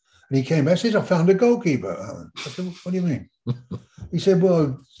team, and he came back and said, "I found a goalkeeper." I said, "What do you mean?" He said,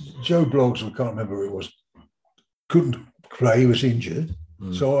 "Well, Joe Bloggs, I can't remember who it was, couldn't play, he was injured."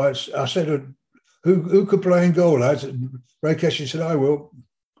 So I said, who could play in goal, lads? And Ray Kessie said, "I will."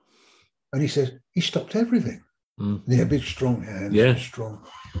 And he said, he stopped everything. He had big, strong hands. Yeah. Strong.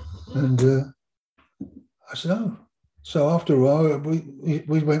 And I said, "Oh." So after a while,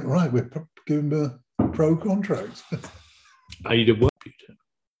 we went, right, we're giving him a pro contract. How you did well, Peter.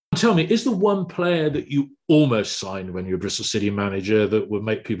 Tell me, is the one player that you almost signed when you were Bristol City manager that would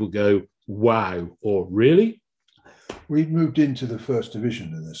make people go, wow, or really? We moved into the first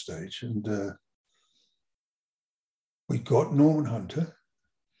division at this stage, and we got Norman Hunter,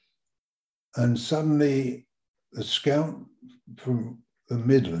 and suddenly the scout from the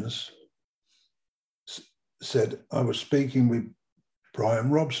Midlands said, I was speaking with Brian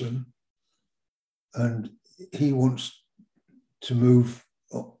Robson, and he wants to move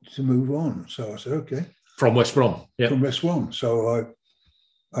on. So I said, okay. From West Brom, yeah. From West Brom. So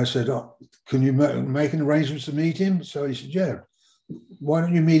I said, can you make an arrangement to meet him? So he said, yeah. Why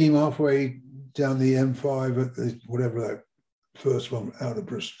don't you meet him halfway down the M5 at the, whatever that first one out of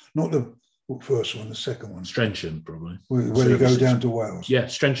Bristol, not the first one, the second one. Strensham, probably. Where you go down to Wales. Yeah,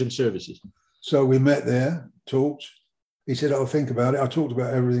 Strensham Services. So we met there, talked. He said, I'll think about it. I talked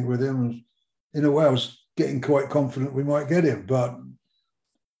about everything with him. And in a way, I was getting quite confident we might get him. But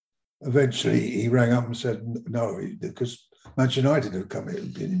eventually he rang up and said no, because Manchester United had come in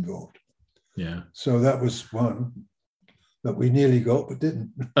and been involved. Yeah. So that was one that we nearly got, but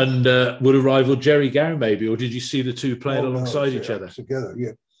didn't. And would have rivaled Jerry Gow maybe, or did you see the two playing alongside each other? Together,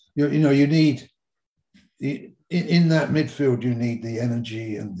 yeah. You need, in that midfield, you need the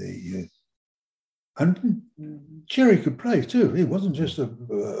energy and the... and Jerry could play too. He wasn't just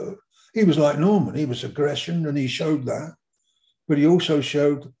he was like Norman. He was aggression, and he showed that. But he also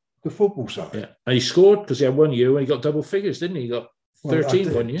showed the football side. Yeah, and he scored because he had 1 year and he got double figures, didn't he? He got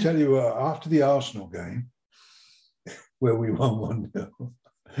 13 1 year. I tell you what, after the Arsenal game, where we won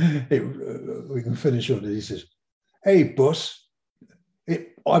 1-0, we can finish on it. He says, "Hey, boss,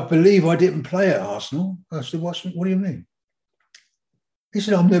 I believe I didn't play at Arsenal." I said, "What do you mean?" He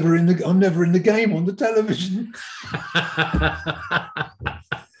said, I'm never in the game on the television."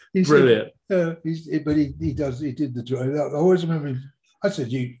 Brilliant. Said, but he did the job. I always remember him. I said,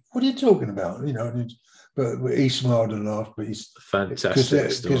 what are you talking about? But he smiled and laughed. But he's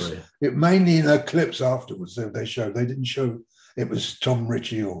fantastic story. It mainly in the clips afterwards they showed. They didn't show it was Tom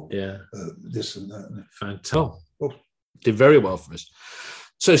Ritchie or this and that. Fantastic. Well, did very well for us.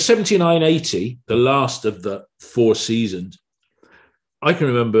 So 79-80, the last of the 4 seasons. I can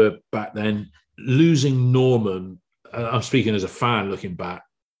remember back then losing Norman. I'm speaking as a fan looking back.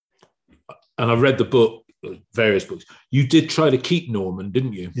 And I've read the book, various books. You did try to keep Norman,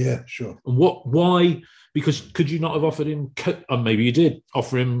 didn't you? Yeah, sure. And why? Because could you not have offered him, or maybe you did,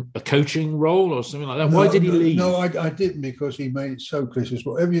 offer him a coaching role or something like that? Why did he leave? No, I didn't, because he made it so clear. He says,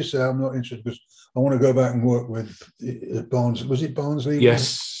 whatever you say, I'm not interested, because I want to go back and work with Barnes. Was it Barnsley?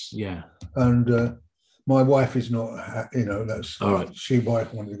 Yes, yeah. And my wife is not, that's all right.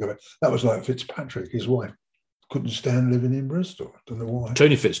 Wife wanted to go back. That was like Fitzpatrick, his wife couldn't stand living in Bristol. I don't know why.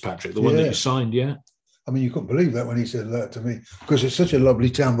 Tony Fitzpatrick, the one that you signed, yeah. I mean, you couldn't believe that when he said that to me, because it's such a lovely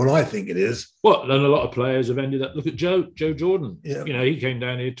town. Well, I think it is. Well, and a lot of players have ended up. Look at Joe Jordan. Yeah. He came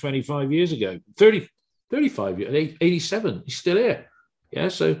down here 25 years ago, 30, 35 years, 87. He's still here. Yeah,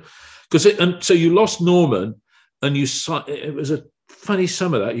 so so you lost Norman, and it was a funny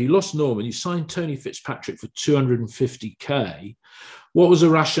summer that you lost Norman. You signed Tony Fitzpatrick for 250k. What was the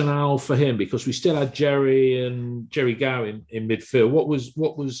rationale for him? Because we still had Jerry Gow in midfield. What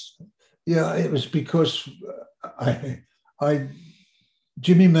was? Yeah, it was because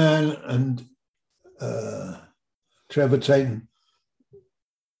Jimmy Mann and Trevor Tatum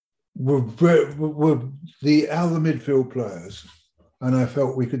were the other midfield players, and I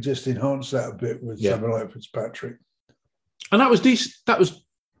felt we could just enhance that a bit with someone like Fitzpatrick. And that was decent. That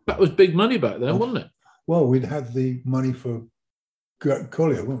was big money back then, wasn't it? Well, we'd had the money for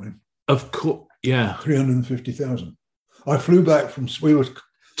Collier, wouldn't we? Of course, yeah. 350,000. I flew back from. We were.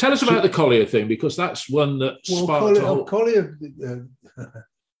 Tell us about the Collier thing, because that's one that sparked.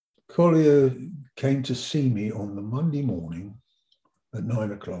 Collier came to see me on the Monday morning at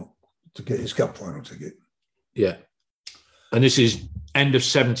 9:00 to get his cup final ticket. Yeah, and this is end of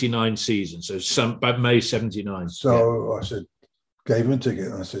 79 season, so by May 79. So I said, gave him a ticket,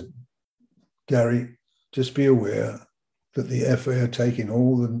 and I said, Gary, just be aware that the FA are taking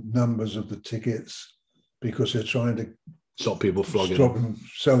all the numbers of the tickets because they're trying to stop people flogging them,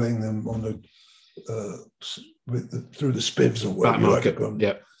 selling them on the through the spivs or whatever you like to call them.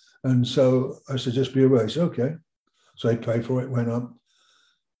 Yeah. And so I said, just be aware. He said, okay. So he paid for it, went up.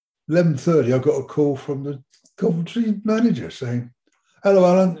 11:30, I got a call from the Coventry manager saying, hello,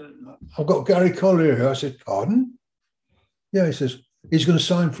 Alan, I've got Gary Collier here. I said, pardon? Yeah, he says, he's going to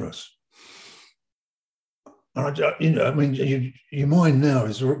sign for us. And your mind now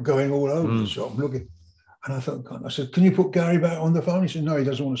is going all over the shop. I'm looking. And I thought, God, I said, can you put Gary back on the phone? He said, no, he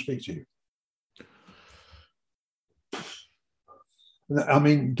doesn't want to speak to you. I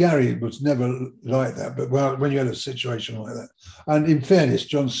mean, Gary was never like that, but when you had a situation like that, and in fairness,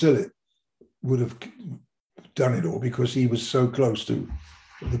 John Sillett would have done it all because he was so close to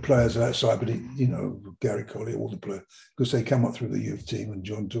the players outside, but Gary Collier, all the players, because they come up through the youth team, and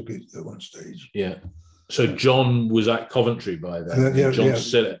John took it at one stage. Yeah. So John was at Coventry by then. John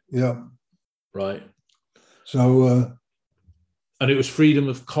Sillett. Yeah. Right. So. And it was freedom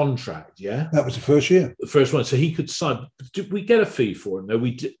of contract, yeah? That was the first year. The first one. So he could sign. Did we get a fee for him? No,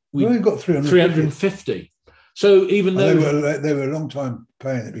 we did. We only got 350. So even though... They were a long time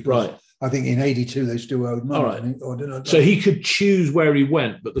paying it because I think in 82 they still owed money. All right. So he could choose where he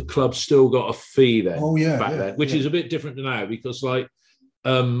went, but the club still got a fee then. Oh, yeah. Back then, which is a bit different to now because when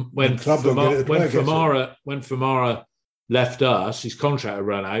Famara left us, his contract had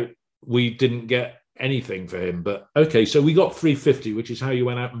run out, we didn't get anything for him, but okay, so we got 350, which is how you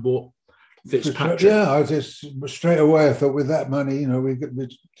went out and bought Fitzpatrick. Yeah, I just straight away I thought with that money, we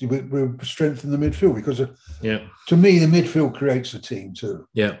strengthen the midfield because to me the midfield creates a team too.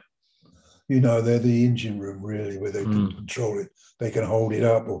 Yeah, they're the engine room really where they can control it, they can hold it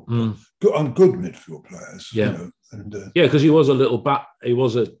up or good midfield players. Yeah, because he was a little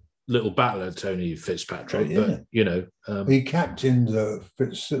battler, Tony Fitzpatrick. But he captained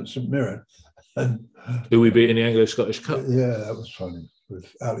St Mirren. And who we beat in the Anglo-Scottish Cup. Yeah, that was funny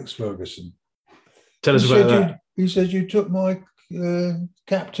with Alex Ferguson. Tell us about that. He said, you took my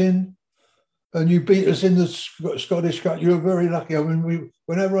captain and you beat us in the Scottish Cup. You were very lucky. I mean,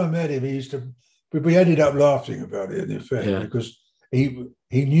 whenever I met him, we ended up laughing about it in effect because he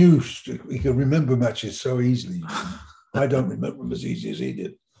knew he could remember matches so easily. I don't remember them as easy as he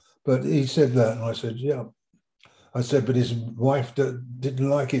did. But he said that, and I said, yeah. I said, but his wife didn't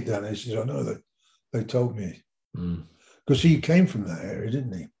like it down there. She said, I know that they told me. Because he came from that area,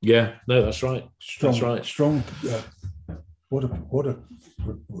 didn't he? Yeah, no, that's right. Strong. What a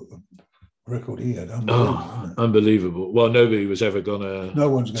record he had. Unbelievable. Well, nobody was ever going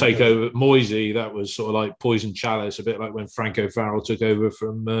to take over. Moisey, that was sort of like poison chalice, a bit like when Franco Farrell took over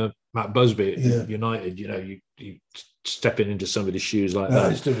from Matt Busby at United. You stepping into somebody's shoes like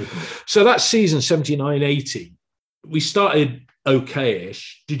that. It's difficult. So that season, 79-80, we started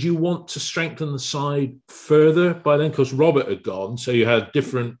okay-ish. Did you want to strengthen the side further by then? Because Robert had gone, so you had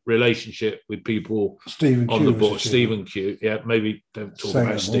different relationship with people on the board. Stephen Q. Yeah, maybe don't talk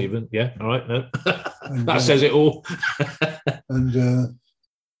about Stephen. Yeah, all right, no. That says it all. And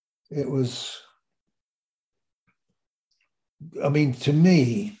it was, I mean, to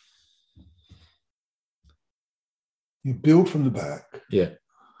me, you build from the back. Yeah.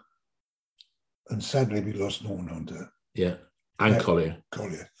 And sadly, we lost Norman Hunter. Yeah. And Collier.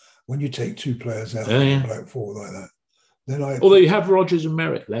 When you take two players out and play forward like that, then although you have Rogers and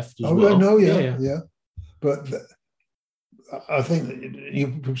Merritt left as well. Oh, no, yeah. But I think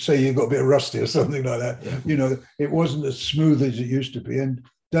you say you got a bit rusty or something like that. Yeah. It wasn't as smooth as it used to be. And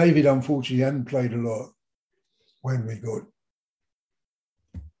David, unfortunately, hadn't played a lot when we got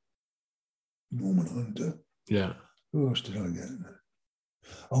Norman Hunter. Yeah. Who else did I get?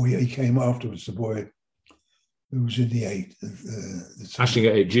 Oh, yeah, he came afterwards, the boy who was in the 8. Ashling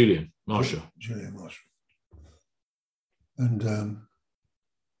at 8, Julian Marshall. Julian Marshall. And,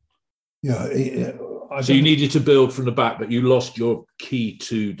 yeah. So you needed to build from the back, but you lost your key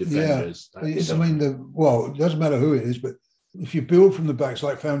 2 defenders. Yeah, it doesn't matter who it is, but if you build from the back, it's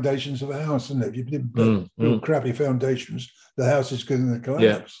like foundations of a house, isn't it? If you didn't build crappy foundations, the house is going to collapse.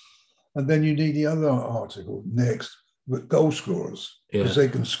 Yeah. And then you need the other article next, with goal scorers, because they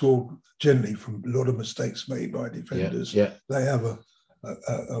can score generally from a lot of mistakes made by defenders. Yeah. They have a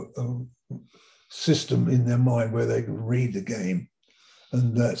system in their mind where they can read the game,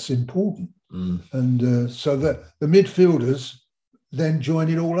 and that's important. And so that the midfielders then join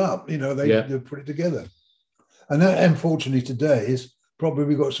it all up. You know, they put it together. And that, unfortunately, today is probably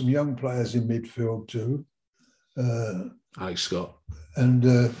we've got some young players in midfield too. Alex Scott. And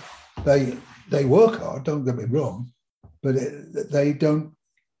they work hard, don't get me wrong, but they don't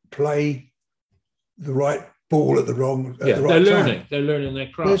play the right ball at the right time. They're learning their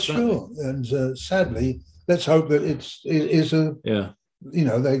craft. Yeah, sure. And sadly, let's hope that it is a... Yeah. You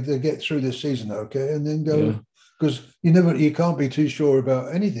know, they get through this season okay, and then go, because you can't be too sure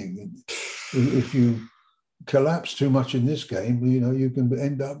about anything. If you collapse too much in this game, you know, you can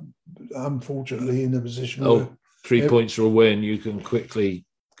end up, unfortunately, in a position where 3 points are away and you can quickly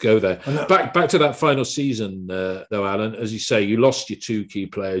go there. Back to that final season, though, Alan, as you say, you lost your 2 key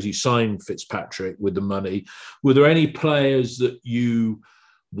players. You signed Fitzpatrick with the money. Were there any players that you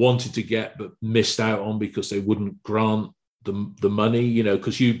wanted to get but missed out on because they wouldn't grant the money, you know,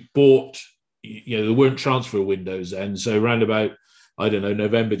 because you bought, you know, there weren't transfer windows then. So around about, I don't know,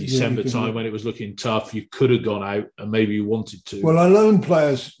 November, December time when it was looking tough, you could have gone out and maybe you wanted to. Well, I loaned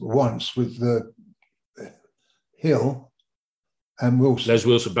players once with Hill and Wilson. Les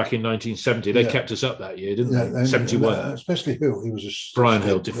Wilson back in 1970. They kept us up that year, didn't they? 71. Especially Hill. He was a Brian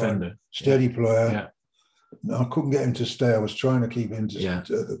Hill defender. Steady player. Yeah. I couldn't get him to stay. I was trying to keep him to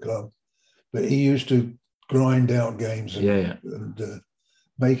the club. But he used to grind out games and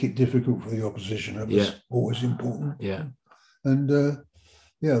make it difficult for the opposition. That was always important. Yeah. And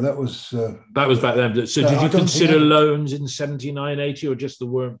that was back then. So did you consider loans in 79, 80 or just the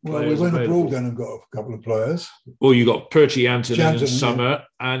weren't players? Well, we went available? abroad then and got a couple of players. Well, you got Percy Anthony in the summer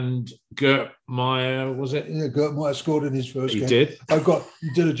and Gert Meyer, was it? Yeah, Gert Meyer scored in his first game. He did?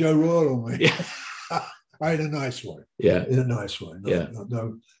 You did a Joe Royal on me. Yeah. In a nice way. Yeah. In a nice way.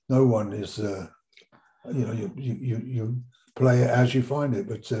 No one is... you play it as you find it,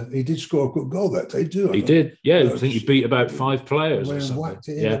 but he did score a good goal that day too. He did, I think he beat about 5 players or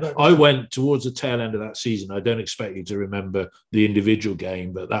something. I went towards the tail end of that season. I don't expect you to remember the individual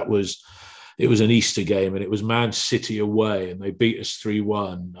game, but it was an Easter game and it was Man City away and they beat us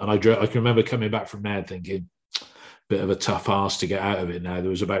 3-1. And I can remember coming back from there thinking, bit of a tough ask to get out of it now. There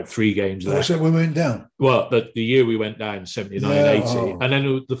was about 3 games left. So we went down. Well, the year we went down, 79, 80. And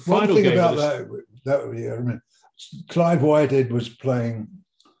then the final game... One thing about that year, I mean, Clive Whitehead was playing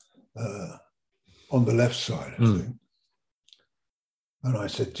on the left side, I think. And I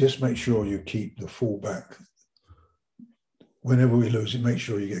said, just make sure you keep the fullback. Whenever we lose it, make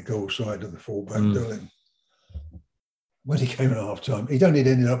sure you get goal side of the fullback, Dillon. When he came at half time, he'd only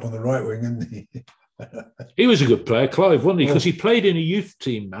ended up on the right wing, and he was a good player, Clive, wasn't he? Because he played in a youth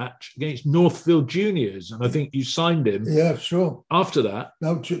team match against Northfield Juniors, and I think you signed him. Yeah, sure. After that,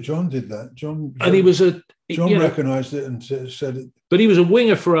 no, John did that. John and he was John recognised it and said it. But he was a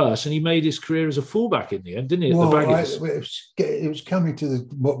winger for us, and he made his career as a fullback in the end, didn't he? Well, it was coming to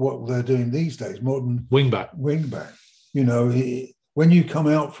what they're doing these days, modern wingback. You know, when you come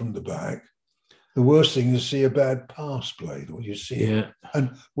out from the back, the worst thing is to see a bad pass played, or you see it.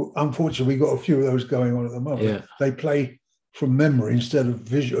 And unfortunately, we've got a few of those going on at the moment. Yeah. They play from memory instead of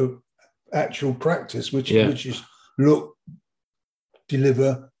visual, actual practice, which is look,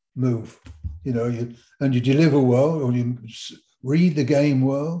 deliver, move. You know, you deliver well, or you read the game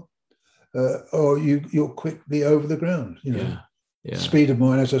well, or you're quickly over the ground. You know, speed of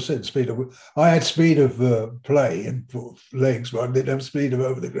mind, as I said, I had speed of play and legs, but I didn't have speed of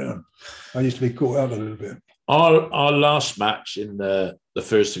over the ground. I used to be caught out a little bit. Our last match in the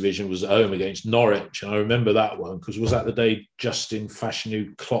first division was at home against Norwich, and I remember that one because was that the day Justin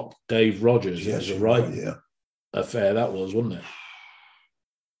Fashanu clocked Dave Rogers? Yes, it was a right affair that was, wasn't it?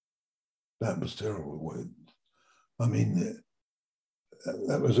 That was terrible. I mean,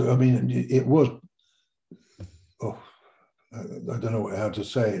 that was. I mean, it was. Oh, I don't know how to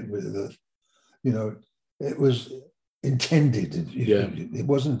say it. With you know, it was intended. Yeah. It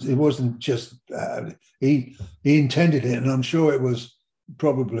wasn't just he intended it, and I'm sure it was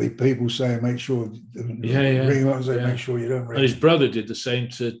probably people saying, make sure ring him up and say, make sure you don't ring. And his brother did the same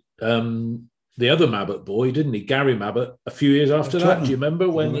to the other Mabbott boy, didn't he? Gary Mabbott, a few years after that. Do you remember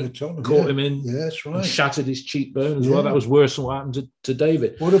when he caught him in? Yeah, that's right. And shattered his cheekbone as well. That was worse than what happened to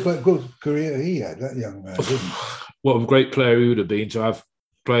David. What about good career he had, that young man, didn't he? What a great player he would have been to have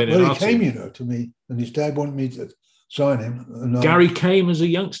playing in our team. He came, to me, and his dad wanted me to sign him. And Gary came as a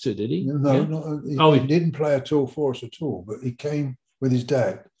youngster, did he? No, he didn't play at all for us at all, but he came with his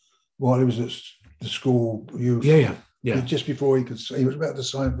dad while he was at the school youth. Yeah. Just before he was about to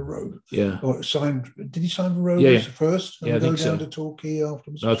sign for Rovers. Yeah. Or did he sign for Rovers first? And go down to Torquay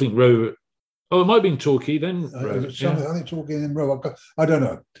afterwards? No, I think Rovers. Oh, it might have been Torquay then. I think Torquay and then Rovers. I don't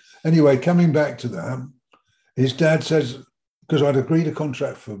know. Anyway, coming back to that, his dad says, because I'd agreed a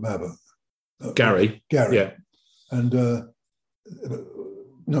contract for Mabbott. Gary. Yeah. And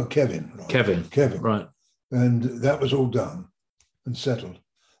Kevin. Right? Kevin. Right. And that was all done and settled.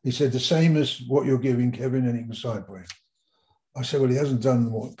 He said, the same as what you're giving Kevin, and he can sign for him. I said, well, he hasn't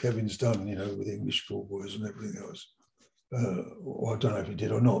done what Kevin's done, with English schoolboys and everything else. Well, I don't know if he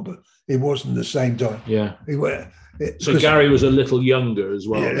did or not, but it wasn't the same time. Yeah. So Gary was a little younger as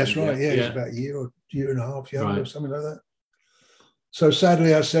well. Yeah, that's right. Yeah, he was about a year and a half younger, or something like that. So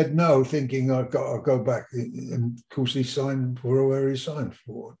sadly, I said no, thinking I'll go back. And of course, he signed for where he signed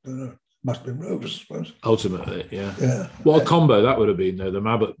for. I don't know. Must have been Rovers, I suppose. Ultimately, yeah. What a combo that would have been, though, the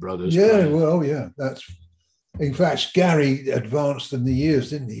Mabbott brothers. Yeah, that's... In fact, Gary advanced in the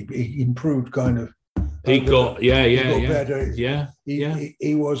years, didn't he? He improved kind of... He got better.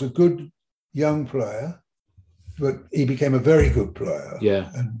 He was a good young player, but he became a very good player.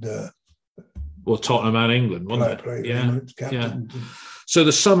 Yeah. And... Tottenham and England, wasn't it? Yeah. So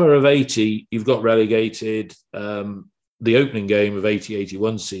the summer of 80, you've got relegated. The opening game of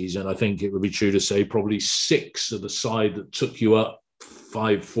 80-81 season, I think it would be true to say probably 6 of the side that took you up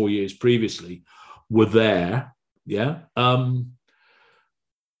 4 years previously were there. Yeah.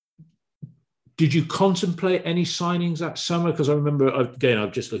 Did you contemplate any signings that summer? Because I remember, again,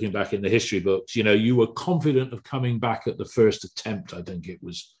 I'm just looking back in the history books, you were confident of coming back at the first attempt, I think it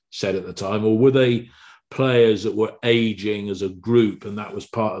was said at the time, or were they players that were aging as a group and that was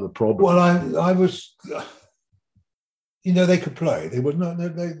part of the problem? Well, I was... they could play. They would not.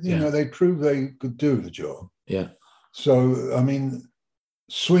 They proved they could do the job. Yeah. So I mean,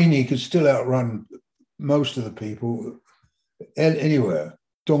 Sweeney could still outrun most of the people anywhere.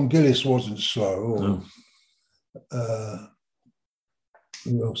 Don Gillis wasn't slow.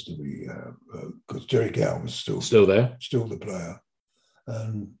 Who else did we have? Because Jerry Gow was still there, still the player,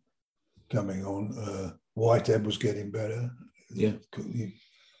 and coming on. Whitehead was getting better. Yeah.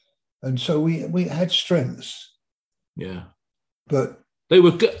 And so we had strengths. Yeah, but they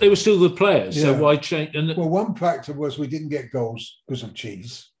were still the players. Yeah. So why change? Well, one factor was we didn't get goals because of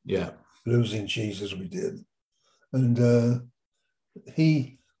Cheese. Yeah, losing Cheese as we did, and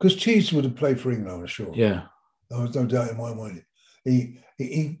because Cheese would have played for England, I'm sure. Yeah, there was no doubt in my mind. He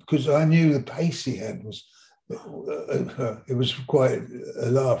because I knew the pace he had was. It was quite a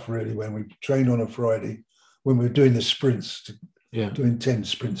laugh really when we trained on a Friday when we were doing the sprints, doing 10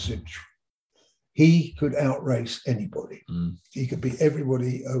 sprints. He could outrace anybody. He could beat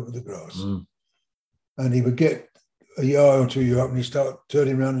everybody over the grass. And he would get a yard or 2 yards up and he'd start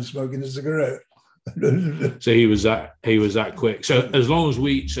turning around and smoking a cigarette. So he was that quick. So as long as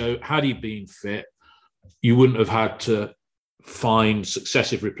had he been fit, you wouldn't have had to find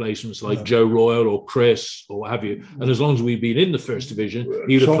successive replacements like Joe Royle or Chris or what have you. And as long as we'd been in the first division,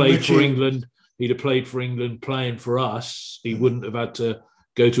 he'd have played for England. He'd have played for England playing for us. He wouldn't have had to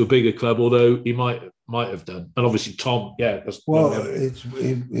go to a bigger club, although he might have done. And obviously Tom,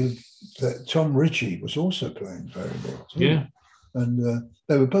 Tom Ritchie was also playing very well too. Yeah. And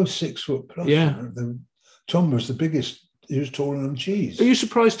they were both 6 foot plus. Yeah. Tom was the biggest. He was taller than Cheese. Are you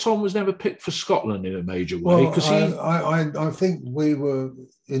surprised Tom was never picked for Scotland in a major way? Well, I think we were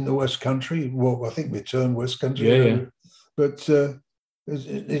in the West Country. Well, I think we turned West Country. Yeah. But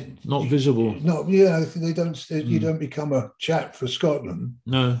not visible. They don't. You don't become a chap for Scotland.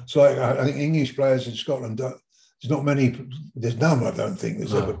 No. So I think English players in Scotland there's not many. There's none. I don't think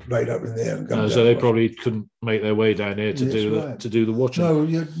there's ever played up in there. And so they probably couldn't make their way down here to do the watching.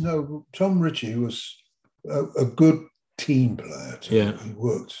 No. Tom Ritchie was a good team player too. Yeah. He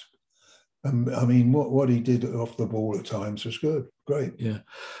worked. I mean, what he did off the ball at times was good. Great. Yeah.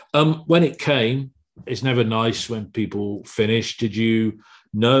 When it came. It's never nice when people finish. Did you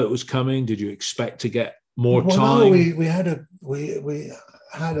know it was coming? Did you expect to get more time? No, we had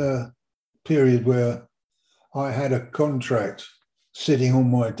a period where I had a contract sitting on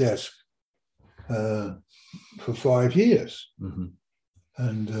my desk for 5 years,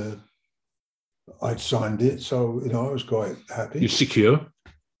 and I'd signed it, so I was quite happy. You're secure,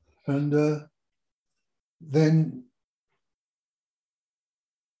 and then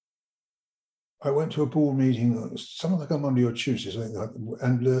I went to a board meeting, something like on Monday or Tuesday, something like that,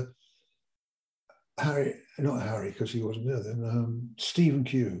 and not Harry, because he wasn't there then, Stephen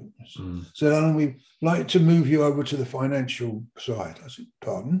Q said, Alan, we'd like to move you over to the financial side. I said,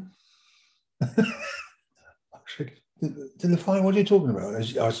 pardon? I said, what are you talking about?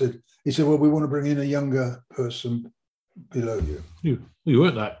 He said, well, we want to bring in a younger person below you. You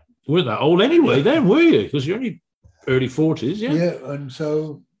weren't that old anyway then, were you? Because you're only early 40s, yeah? Yeah, and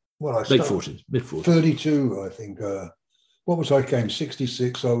so, I late 40s, mid 40s. 32, I think. What was I came?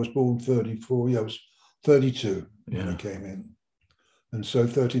 66, I was born 34. Yeah, I was 32 when I came in. And so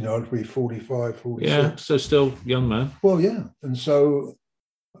 39, I'd be 45, 46. Yeah, so still young man. Well, yeah. And so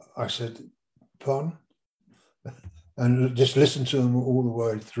I said, pardon? And just listened to them all the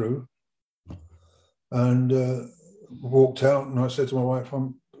way through. And walked out, and I said to my wife,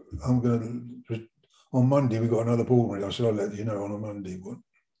 I'm going to, on Monday, we got another board meeting. I said, I'll let you know on a Monday.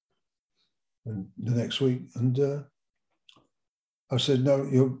 And the next week. And I said,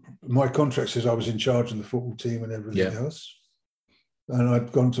 no, my contract says I was in charge of the football team and everything else. And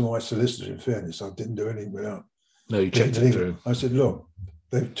I'd gone to my solicitor, in fairness. I didn't do anything without. No, you checked it through. I said, look,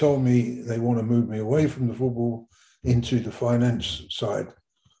 they've told me they want to move me away from the football into the finance side.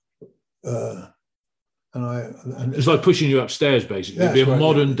 And it's like pushing you upstairs, basically. It'd be a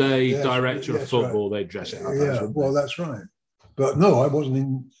modern day director of football. They'd dress it up. Yeah, well, that's right. But no, I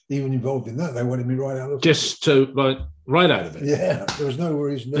wasn't even involved in that. They wanted me right out of it. Just to, right out of it. Yeah, there was no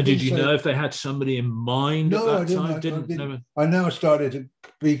reason. And did you know if they had somebody in mind at that time? I didn't. I now started to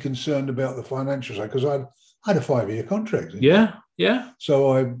be concerned about the financial side because I had a 5-year contract. Yeah.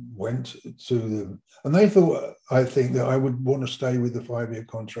 So I went to them, and they thought, I think, that I would want to stay with the 5-year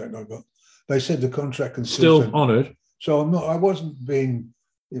contract I got. They said the contract consisted. Still honoured. So I wasn't being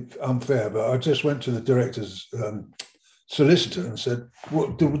unfair, but I just went to the director's solicitor and said,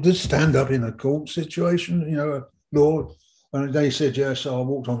 "What would this stand up in a court situation? Law?" And they said, "Yes." So I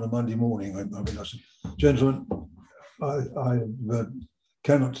walked on the Monday morning. I said, "Gentlemen, I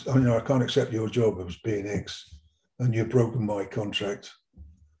cannot. I can't accept your job as being X, and you've broken my contract,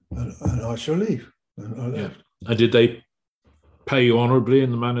 and I shall leave." And I left. And did they pay you honourably in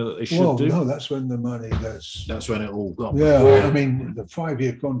the manner that they should do? No, that's when the money. That's when it all got. Yeah, I mean, the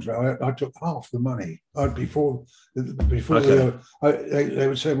 5-year contract. I took half the money. Before okay. They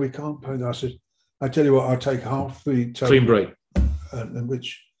would say we can't pay that. I said, I tell you what, I'll take half the total, clean break, and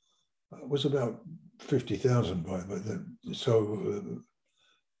which was about 50,000 by then. So.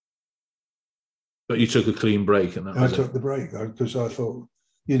 But you took a clean break, and I took the break because I thought,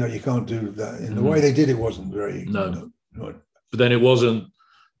 you can't do that. In the way they did it wasn't very. No. But then it wasn't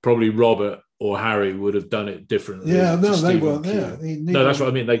probably Robert or Harry would have done it differently. Yeah, no, they weren't there. No, that's what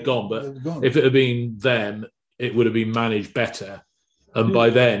I mean. They'd gone. But if it had been them, it would have been managed better. And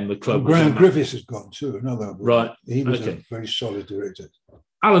by then, the club. Graham Griffiths has gone too. Another right. He was a very solid director.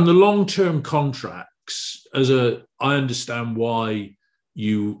 Alan, the long-term contracts, I understand why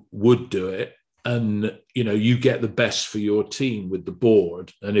you would do it, and you get the best for your team with the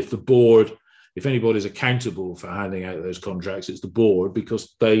board. And if anybody's accountable for handing out those contracts, it's the board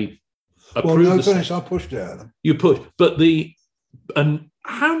because they approve. Well, no, finish. I pushed it out. You push, but and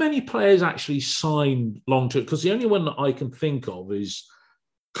how many players actually signed long term? Because the only one that I can think of is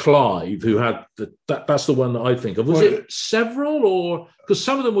Clive, who had that's the one that I think of. Was it several, or because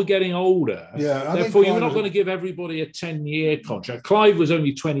some of them were getting older? Yeah, therefore you're not going to give everybody a 10-year contract. Clive was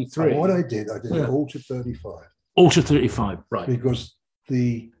only 23. What I did it all to 35. All to 35, right? Because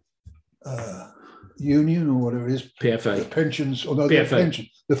the union or whatever it is, PFA, the pensions, or no, the pension,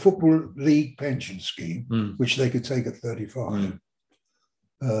 the Football League pension scheme, which they could take at 35,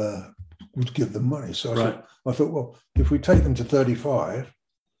 would give them money. So I thought, well, if we take them to 35,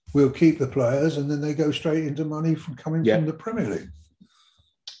 we'll keep the players, and then they go straight into money from from the Premier League,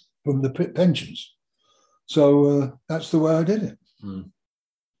 from the pensions. So that's the way I did it.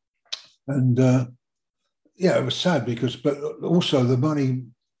 And it was sad but also the money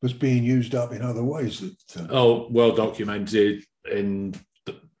was being used up in other ways. Well documented in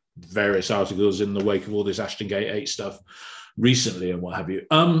various articles in the wake of all this Ashton Gate 8 stuff recently and what have you.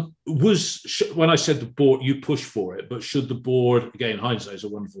 When I said the board, you pushed for it, but should the board, again, hindsight is a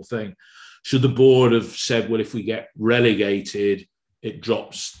wonderful thing, should the board have said, well, if we get relegated, it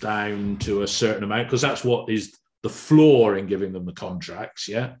drops down to a certain amount? Because that's what is the floor in giving them the contracts.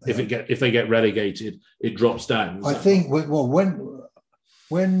 Yeah, if they get relegated, it drops down. I think when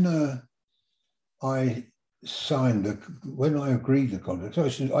I when I agreed the contract, I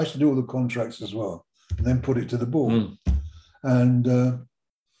used to do all the contracts as well, and then put it to the board. And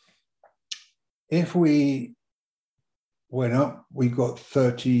if we went up, we got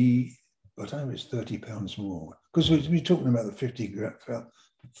 30. I don't know if it's £30 more, because we're talking about the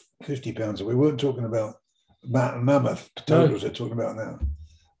 £50. We weren't talking about mammoth totals. They're talking about now.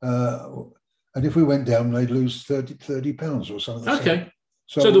 And if we went down, they'd lose £30 or something. Okay.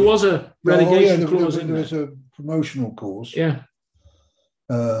 So there was a relegation clause in there. There was a promotional clause. Yeah.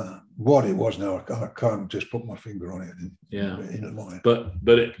 What it was now, I can't just put my finger on it. In mind. But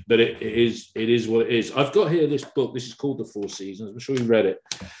it is what it is. I've got here this book. This is called The Four Seasons. I'm sure you read it,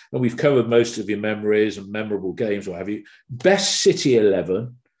 and we've covered most of your memories and memorable games. What have you? Best City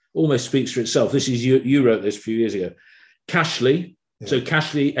 11 almost speaks for itself. This is you wrote this a few years ago. Cashley. Yeah. So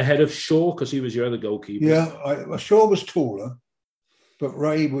Cashley ahead of Shaw because he was your other goalkeeper. Yeah, Shaw was taller, but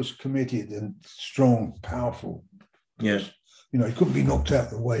Ray was committed and strong, powerful. Yes. You know, he couldn't be knocked out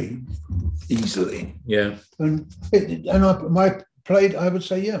of the way easily. Yeah. And I played, I would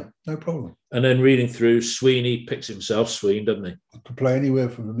say, yeah, no problem. And then reading through, Sweeney picks himself, doesn't he? Could play anywhere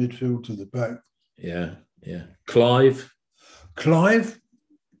from the midfield to the back. Yeah, yeah. Clive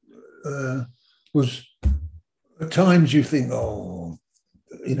was, at times you think, oh,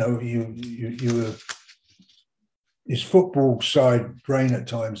 you know, you were, his football side brain at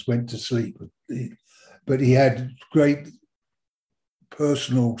times went to sleep, but he had great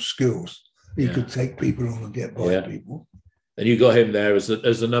personal skills. He could take people on and get by people. And you got him there as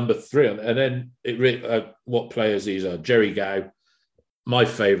the number 3. And then what players these are? Jerry Gow, my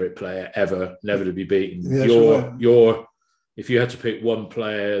favourite player ever, never to be beaten. Yeah, if you had to pick one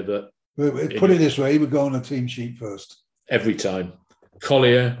player that... Put it this way, he would go on a team sheet first. Every time.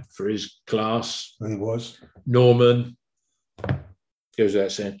 Collier for his class. He was. Norman. Goes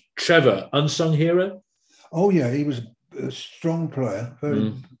without saying. Trevor, unsung hero? Oh, yeah, he was a strong player,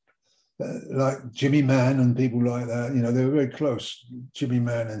 very, like Jimmy Mann and people like that. You know, they were very close, Jimmy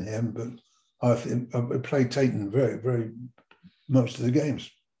Mann and him. But I think I played Tatum very, very most of the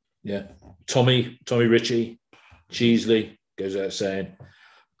games. Yeah, Tommy Ritchie, Cheesley, goes without saying.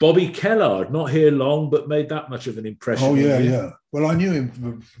 Bobby Kellard, not here long, but made that much of an impression. Oh yeah, yeah. Well, I knew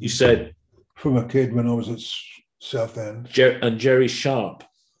him. You said from a kid when I was at Southend. And Jerry Sharp,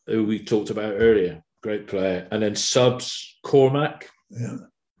 who we talked about earlier. Great player. And then subs, Cormac,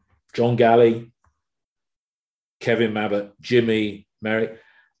 John Galley, Kevin Mabbott, Jimmy Merrick,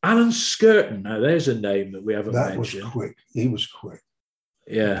 Alan Skirton. Now, there's a name that we haven't mentioned. That was quick. He was quick.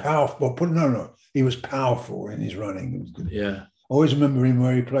 Yeah. Powerful. No. He was powerful in his running. He was good. Yeah. I always remember him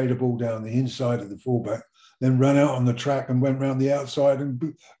where he played a ball down the inside of the fullback, then ran out on the track and went round the outside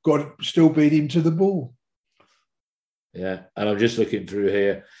and still beat him to the ball. Yeah. And I'm just looking through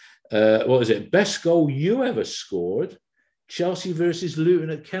here. What was it? Best goal you ever scored? Chelsea versus Luton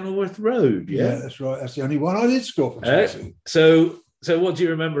at Kenilworth Road. Yeah, that's right. That's the only one I did score for Chelsea. So what do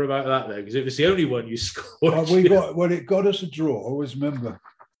you remember about that then? Because it was the only one you scored. It got us a draw. I always remember.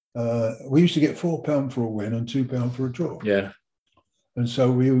 We used to get £4 for a win and £2 for a draw. Yeah. And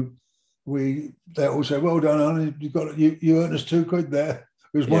so they all say, "Well done, Alan. You earned us £2 there."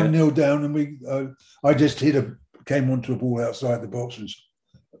 It was 1-0 down, and I just came onto a ball outside the box and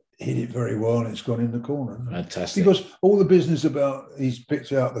hit it very well, and it's gone in the corner. Fantastic. Because all the business about he's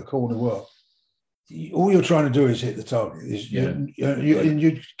picked out the corner well, all you're trying to do is hit the target. And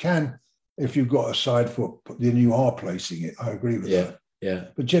you can, if you've got a side foot, then you are placing it. I agree with that. Yeah.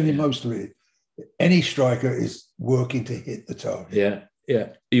 But generally, most of it, any striker is working to hit the target. Yeah.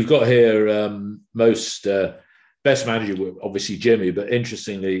 You've got here most best manager, obviously Jimmy, but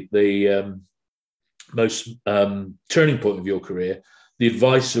interestingly, the most turning point of your career, the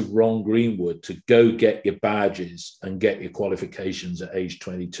advice of Ron Greenwood to go get your badges and get your qualifications at age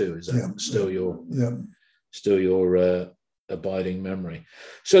 22. Is that still your abiding memory?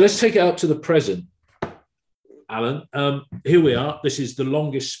 So let's take it up to the present, Alan. Here we are. This is the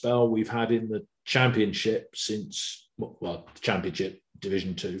longest spell we've had in the Championship since, Championship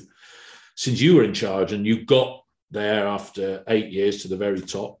Division 2, since you were in charge, and you got there after 8 years to the very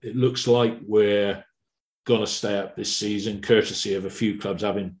top. It looks like we're going to stay up this season, courtesy of a few clubs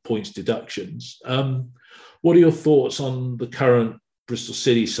having points deductions. What are your thoughts on the current Bristol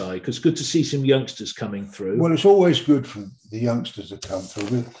City side? Because it's good to see some youngsters coming through. Well, it's always good for the youngsters to come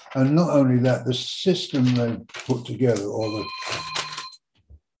through. And not only that, the system they put together, it's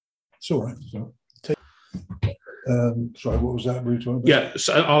all right. Sorry, what was that we were talking about? Yeah,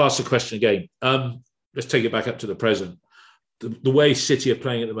 so I'll ask the question again. let's take it back up to the present. The way City are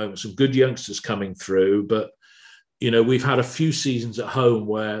playing at the moment, some good youngsters coming through, but we've had a few seasons at home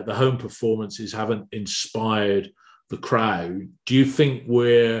where the home performances haven't inspired the crowd. Do you think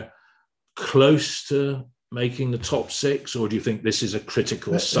we're close to making the top 6, or do you think this is a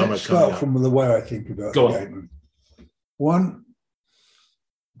critical summer let's coming start up? From the way I think about the game. One,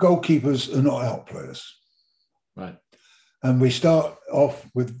 goalkeepers are not outplay us. Right. And we start off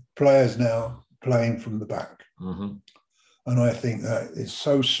with players now playing from the back. Mm-hmm. And I think that it's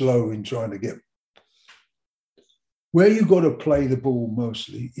so slow in trying to get... Where you've got to play the ball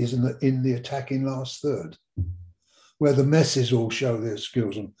mostly is in the attacking last third, where the messes all show their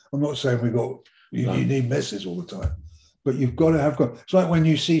skills. And I'm not saying you need messes all the time, but you've got to have... It's like when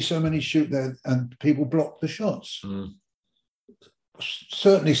you see so many shoot there and people block the shots. Mm.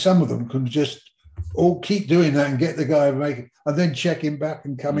 Certainly some of them can just all keep doing that and get the guy and then check him back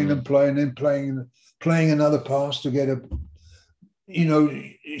and come in and play, and then playing another pass to get a...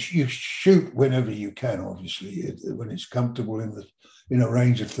 you shoot whenever you can, obviously, when it's comfortable in a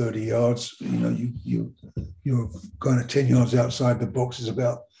range of 30 yards. You're kind of 10 yards outside the box is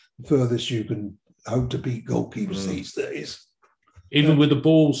about the furthest you can hope to beat goalkeepers these days. Even with the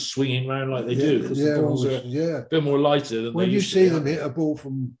balls swinging around like they do, because the balls are a bit more lighter than when you see them hit a ball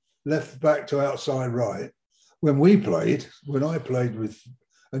from left back to outside right. When I played with,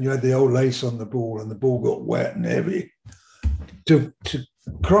 and you had the old lace on the ball and the ball got wet and heavy, to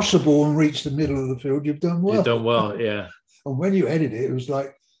cross the ball and reach the middle of the field, you've done well. You've done well, yeah. And when you headed it, it was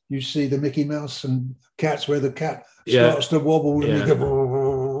like you see the Mickey Mouse and cats where the cat starts to wobble and you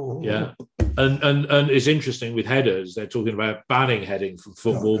go... Yeah. And it's interesting with headers, they're talking about banning heading from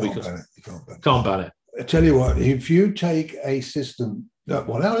football because you can't ban it. I tell you what, if you take a system, now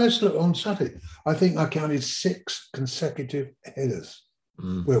let's look on Saturday. I think I counted 6 consecutive headers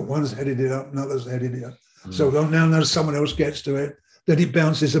where one's headed it up, another's headed it up. So now someone else gets to it, then it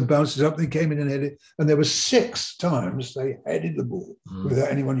bounces and bounces up, they came in and headed, and there were 6 times they headed the ball without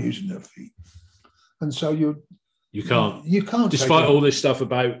anyone using their feet. And so you can't, despite all this stuff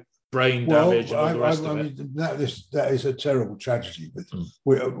about brain damage and all the rest of it. That is a terrible tragedy. But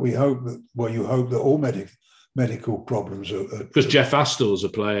we hope that, you hope that all medical problems are... Because Jeff Astor's a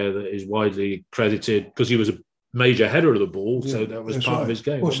player that is widely credited because he was a major header of the ball, so that was part of his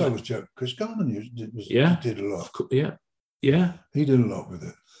game. Well, so was Chris Garman. Did a lot. Yeah. He did a lot with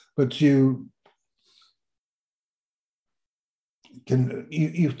it. But you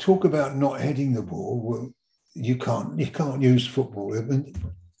talk about not heading the ball. Well, you can't use football. I mean,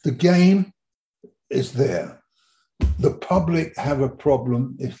 the game is there. The public have a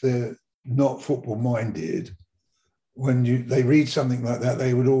problem if they're not football minded. When they read something like that,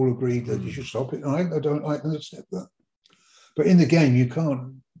 they would all agree that you should stop it. And I don't accept that. But in the game, you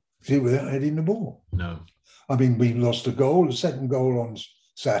can't do it without heading the ball. No. I mean, we lost a goal. The second goal on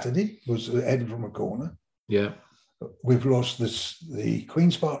Saturday was headed from a corner. Yeah. We've lost the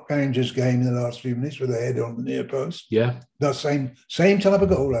Queen's Park Rangers game in the last few minutes with a head on the near post. Yeah. That same type of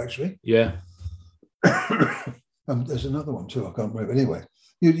goal, actually. Yeah. There's another one too. I can't remember. Anyway,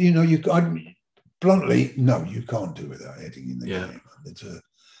 bluntly, no, you can't do without heading in the game.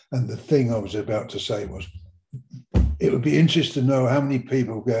 And the thing I was about to say was, it would be interesting to know how many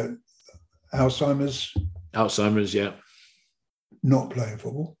people get Alzheimer's. Yeah. Not playing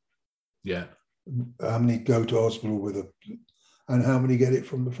football. Yeah. How many go to hospital and how many get it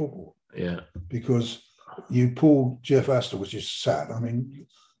from the football? Yeah. Because you pull Jeff Astor, which is sad. I mean,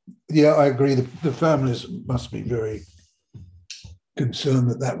 yeah, I agree. The families must be very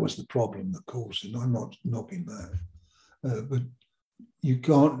concerned that was the problem that caused it. I'm not knocking that, but you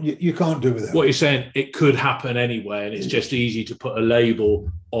can't do without. What you're saying, it could happen anyway, and it's just easy to put a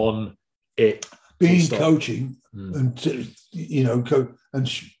label on it. Being coaching and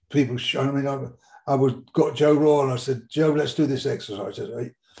people show. I mean, I got Joe Royal and I said, Joe, let's do this exercise.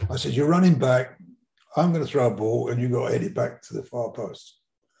 I said, you're running back. I'm going to throw a ball and you've got to head it back to the far post.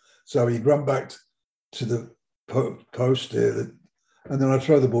 So he'd run back to the post there, and then I'd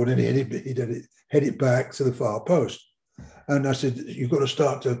throw the ball and he'd head it back to the far post. And I said, you've got to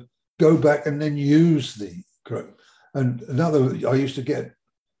start to go back and then use the correct. And I used to get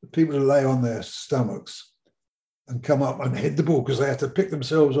people to lay on their stomachs and come up and head the ball because they had to pick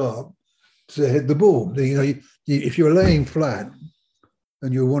themselves up to head the ball. If you're laying flat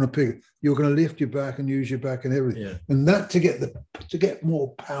and you want to pick, you're going to lift your back and use your back and everything. Yeah. And that to get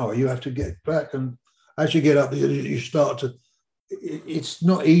more power, you have to get back. And as you get up, you start to. It's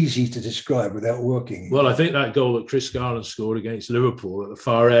not easy to describe without working. Well, I think that goal that Chris Garland scored against Liverpool at the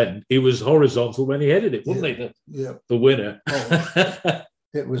far end, he was horizontal when he headed it, wasn't he? The winner. Oh,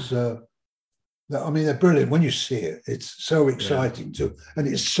 it was. they're brilliant. When you see it, it's so exciting and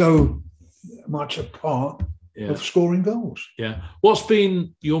it's so much a part of scoring goals. Yeah. What's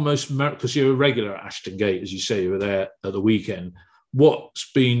been your most, because you're a regular at Ashton Gate, as you say, you were there at the weekend.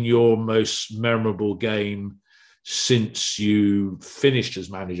 What's been your most memorable game since you finished as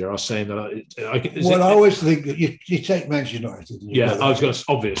manager? I was saying that. I always think that you take Manchester United. I was going to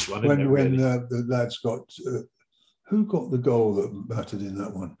obvious one. When the lads got, who got the goal that mattered in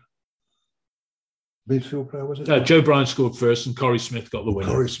that one? Midfield player, was it? Joe Bryan scored first, and Corey Smith got the winner.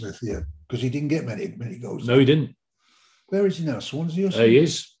 Corey Smith, because he didn't get many goals. No, he didn't. Where is he now? Swansea or something? He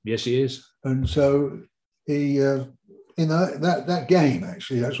is. Yes, he is. And so he, that game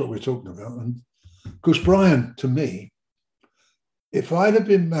actually, that's what we're talking about. And because Brian, to me, if I'd have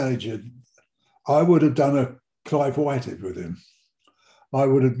been manager, I would have done a Clive Whitehead with him. I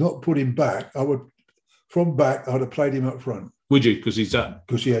would have not put him back. I'd have played him up front. Would you? Because he's that.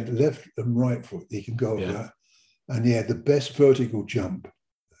 Because he had left and right foot. He can go over that. And he had the best vertical jump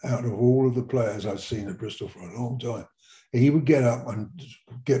out of all of the players I've seen at Bristol for a long time. He would get up and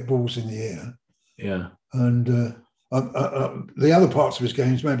get balls in the air. Yeah. And the other parts of his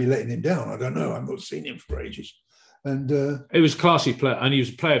game is maybe letting him down. I don't know. I've not seen him for ages. And it was classy player, and he was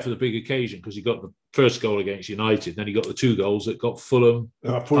a player for the big occasion because he got the first goal against United. Then he got the 2 goals that got Fulham.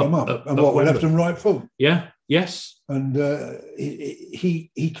 Fulham up. And what, left and right foot? Yeah. Yes. And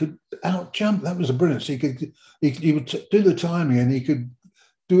he could out jump. That was a brilliance. He would do the timing, and he could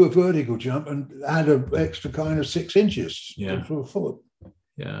do a vertical jump and add an extra kind of 6 inches for a foot.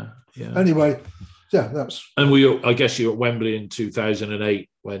 Yeah. Yeah. Anyway, that's. And I guess you were at Wembley in 2008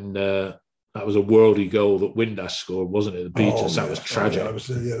 when that was a worldly goal that Windass scored, wasn't it? The beat us. That was tragic.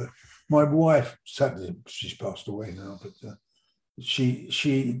 My wife, sadly, she's passed away now, but she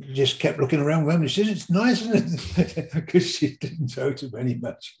just kept looking around Wembley. She said, "It's nice, isn't it?" Because she didn't go to many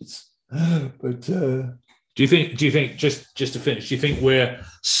matches. But do you think just to finish? Do you think we're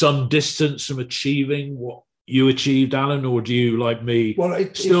some distance from achieving what you achieved, Alan, or do you, like me,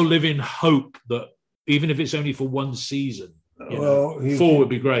 still live in hope that even if it's only for one season, 4 would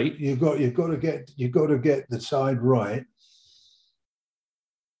be great. You've got to get the side right.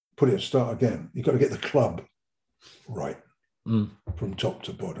 Start again. You've got to get the club right from top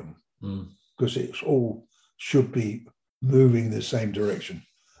to bottom, because it's all should be moving in the same direction.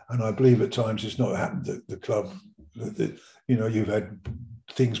 And I believe at times it's not happened that the club, you've had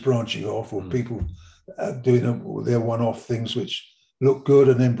things branching off, or people doing their one-off things which look good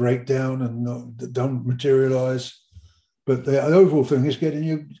and then break down and don't materialise. But the overall thing is getting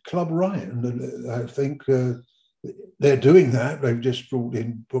your club right, and I think they're doing that. They've just brought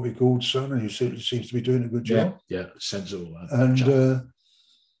in Bobby Goldson, and he seems to be doing a good job. Yeah, sensible. And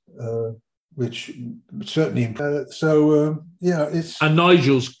which certainly. It's. And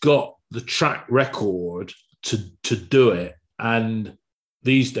Nigel's got the track record to do it. And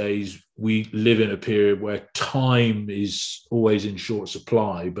these days we live in a period where time is always in short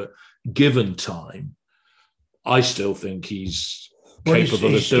supply. But given time, I still think he's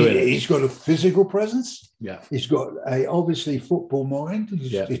capable of doing it. He's got a physical presence. Yeah. He's got a obviously football mind.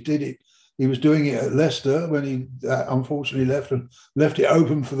 He did it. He was doing it at Leicester when he unfortunately left it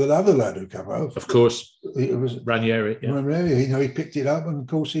open for the other lad who came out. Of course. It was Ranieri. Yeah. Ranieri. He picked it up, and of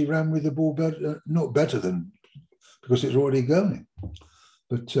course he ran with the ball better, not better than, because it's already going.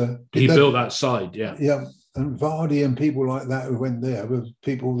 But he built that side, yeah. Yeah. And Vardy and people like that who went there were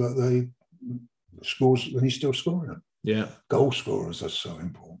people that they scores, and he's still scoring them. Yeah. Goal scorers are so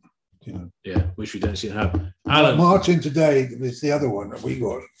important, Yeah, which we don't seem to have. Alan. Martin today is the other one that we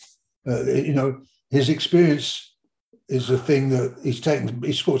got. His experience is a thing that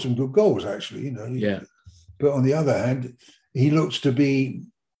he scored some good goals, actually, Yeah. But on the other hand, he looks to be.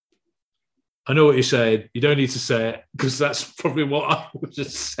 I know what you're saying. You don't need to say it, because that's probably what I would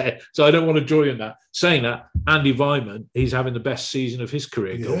just say. So I don't want to join in that. Saying that, Andy Weimann, he's having the best season of his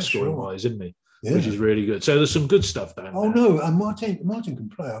career, goal scoring wise, isn't he? Yeah. Which is really good. So there's some good stuff down there. No, and Martin can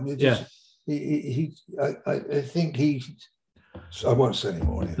play. I mean, I think he. I won't say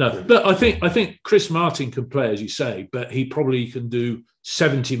anymore. No, but I think Chris Martin can play, as you say, but he probably can do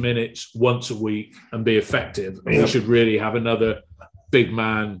 70 minutes once a week and be effective. And we should really have another big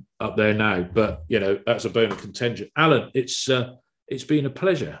man up there now. But that's a bone of contention. Alan, it's been a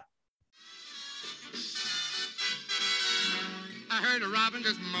pleasure. I heard a robin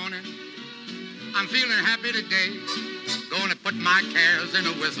this morning. I'm feeling happy today. Gonna put my cares in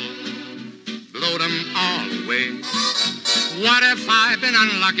a whistle, blow them all away. What if I've been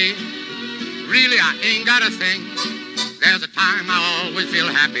unlucky? Really, I ain't got a thing. There's a time I always feel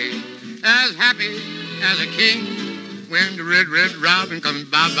happy as a king. when the red, red robin comes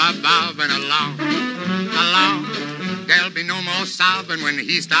bobbing along, along. There'll be no more sobbing when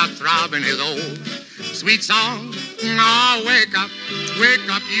he stops throbbing his old sweet song. Oh, wake up,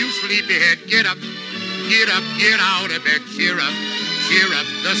 you sleepyhead, get up, get up, get out of bed, cheer up,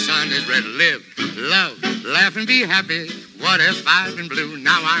 the sun is red, live, love, laugh and be happy. What if I've been blue?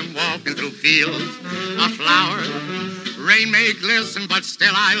 Now I'm walking through fields of flowers. Rain may glisten, but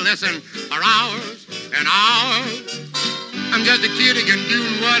still I listen for hours and hours. I'm just a kid again,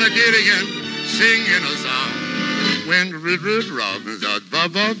 doing what I did again, singing a song. When the red, red robins are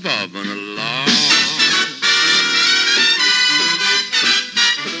bobbing along.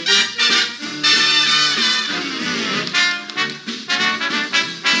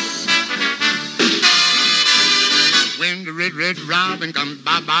 When the red, red robin comes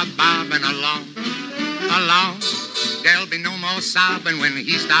bobbing along, along. There'll be no more sobbing when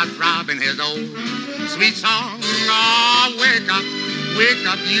he starts throbbing his old sweet song. Oh, wake up,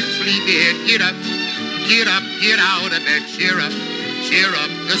 you sleepyhead, get up, get out of bed, cheer up,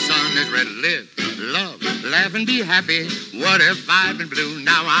 the sun is red, live, love, laugh and be happy. What if I've been blue?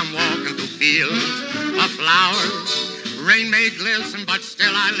 Now I'm walking through fields of flowers. Rain may glisten, but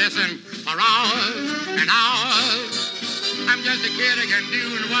still I listen for hours and hours. I'm just a kid again,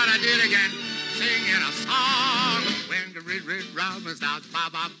 doing what I did again, singing a song. When the red, red robin starts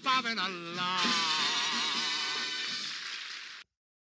bobbing along.